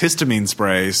guy's histamine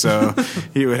spray, so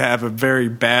he would have a very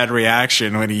bad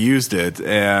reaction when he used it,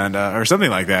 and or something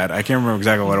like that. I can't remember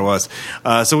exactly what it was.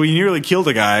 So we nearly killed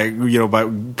a guy, by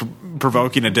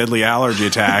provoking a deadly allergy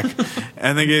attack,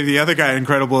 and then gave the other guy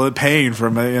incredible pain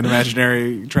from an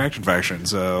imaginary tract infection.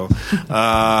 So, and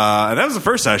that was the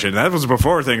first session. That was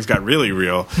before things got really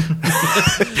real.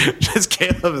 Just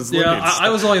Caleb is looking. Yeah, I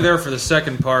was only there for the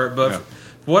second part, but from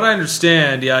what I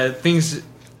understand, things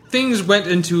went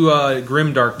into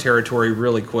grimdark territory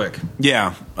really quick.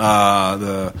 Yeah,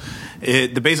 the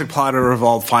basic plot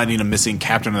involved finding a missing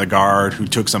captain of the guard who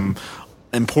took some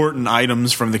important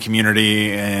items from the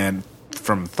community and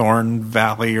from Thorn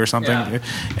Valley or something,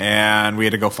 and we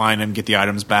had to go find him, get the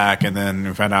items back, and then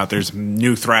we found out there's a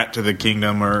new threat to the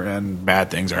kingdom, and bad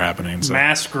things are happening. So.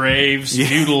 Mass graves,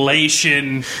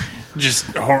 mutilation,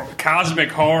 just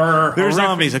cosmic horror. There's horrific-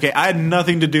 zombies. Okay, I had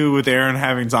nothing to do with Aaron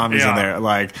having zombies in Yeah. there.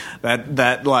 Like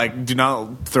that. Like, do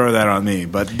not throw that on me.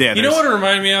 But yeah, You know what it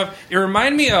reminded me of? It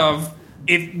reminded me of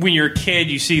when you're a kid,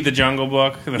 you see the Jungle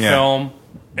Book, the film,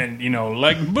 and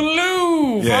like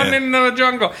Baloo, fun in the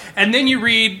jungle, and then you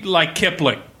read like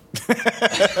Kipling.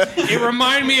 It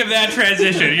reminded me of that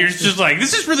transition. You're just like,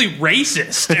 this is really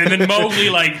racist, and then Mowgli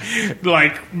like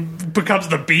becomes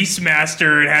the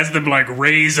Beastmaster and has them like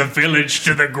raise a village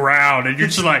to the ground, and you're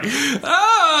just like,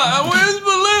 where's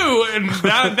Baloo? And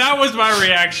that was my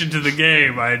reaction to the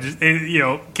game.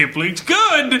 Kipling's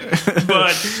good,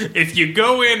 but if you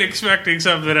go in expecting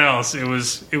something else, it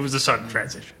was a sudden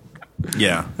transition.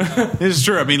 Yeah, it's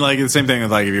true. I mean, like the same thing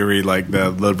with like if you read like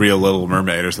the real Little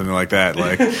Mermaid or something like that.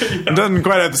 Like it doesn't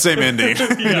quite have the same ending.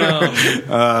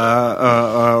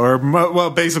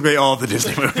 Basically all the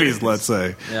Disney movies. Let's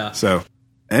say. Yeah. So.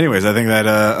 Anyways, I think that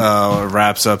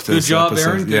wraps up this Good job, episode.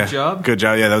 Aaron. Good job. Good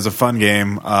job. Yeah, that was a fun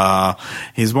game.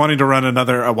 He's wanting to run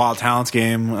a Wild Talents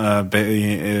game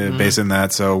based in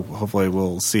that, so hopefully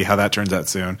we'll see how that turns out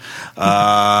soon.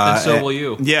 And so will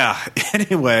you. Yeah.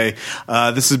 Anyway,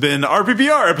 this has been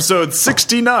RPPR episode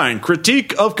 69,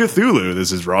 Critique of Cthulhu.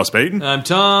 This is Ross Payton. I'm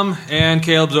Tom, and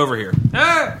Caleb's over here.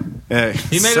 Ah! Hey.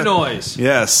 He made a noise.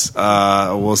 Yes.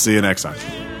 We'll see you next time.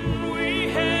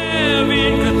 We have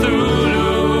in Cthulhu.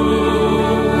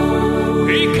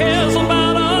 He cares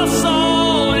about us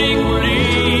all equally.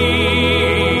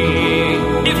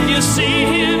 If you see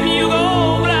him, you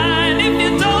go blind. If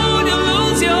you don't, you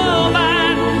lose your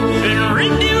mind. And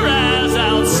rip your eyes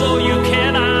out so you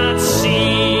cannot see.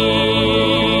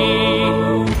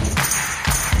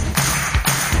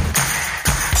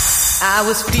 I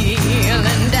was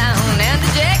feeling down and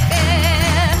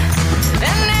dejected,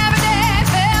 and every day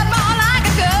felt more like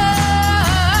a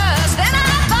curse. Then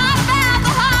I thought about the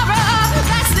horror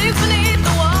that sleeps beneath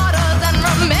the waters, and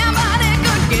remembered it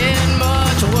could get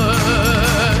much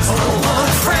worse. Oh, what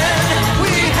a friend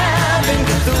we have in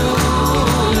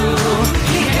Cthulhu.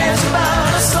 He cares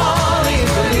about us all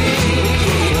equally.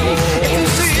 If you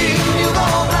see him, you go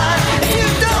blind. If you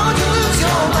don't, you lose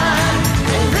your mind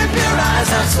and rip your eyes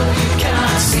out so you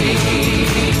cannot see.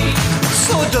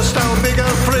 So just how big a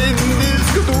friend is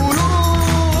Cthulhu?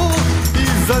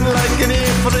 He's unlike any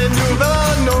friend you've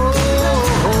ever known.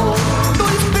 Though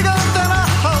he's bigger than a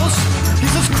house,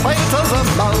 he's as quiet as a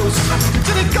mouse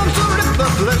till he comes to rip the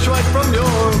flesh right from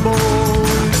your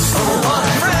bones. Oh, what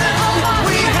a friend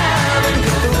we have in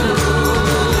Cthulhu.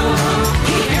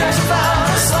 He cares about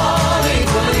us all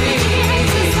equally.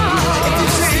 If you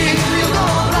see him, you go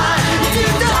blind. If you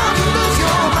don't, you lose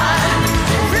your mind.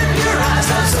 Rip your eyes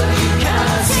out so you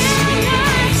cannot see.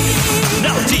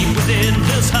 Now deep within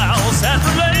this house at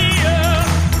the lair,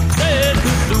 dead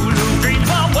Cthulhu dreams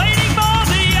while waiting for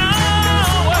the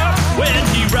hour when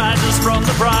he rises from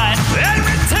the brine and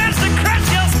returns to crush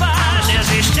your spine as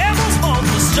he shambles home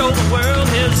to show the world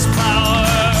his power.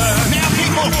 Now,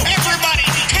 people, everybody,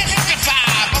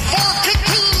 testify before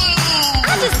Cthulhu.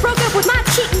 I just broke up with my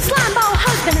cheating slimeball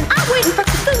husband, and I'm waiting for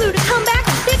Cthulhu to come back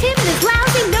and fit him in his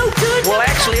lousy, no good. Well,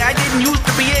 actually, I didn't used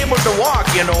to be able to walk,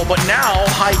 but now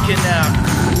I can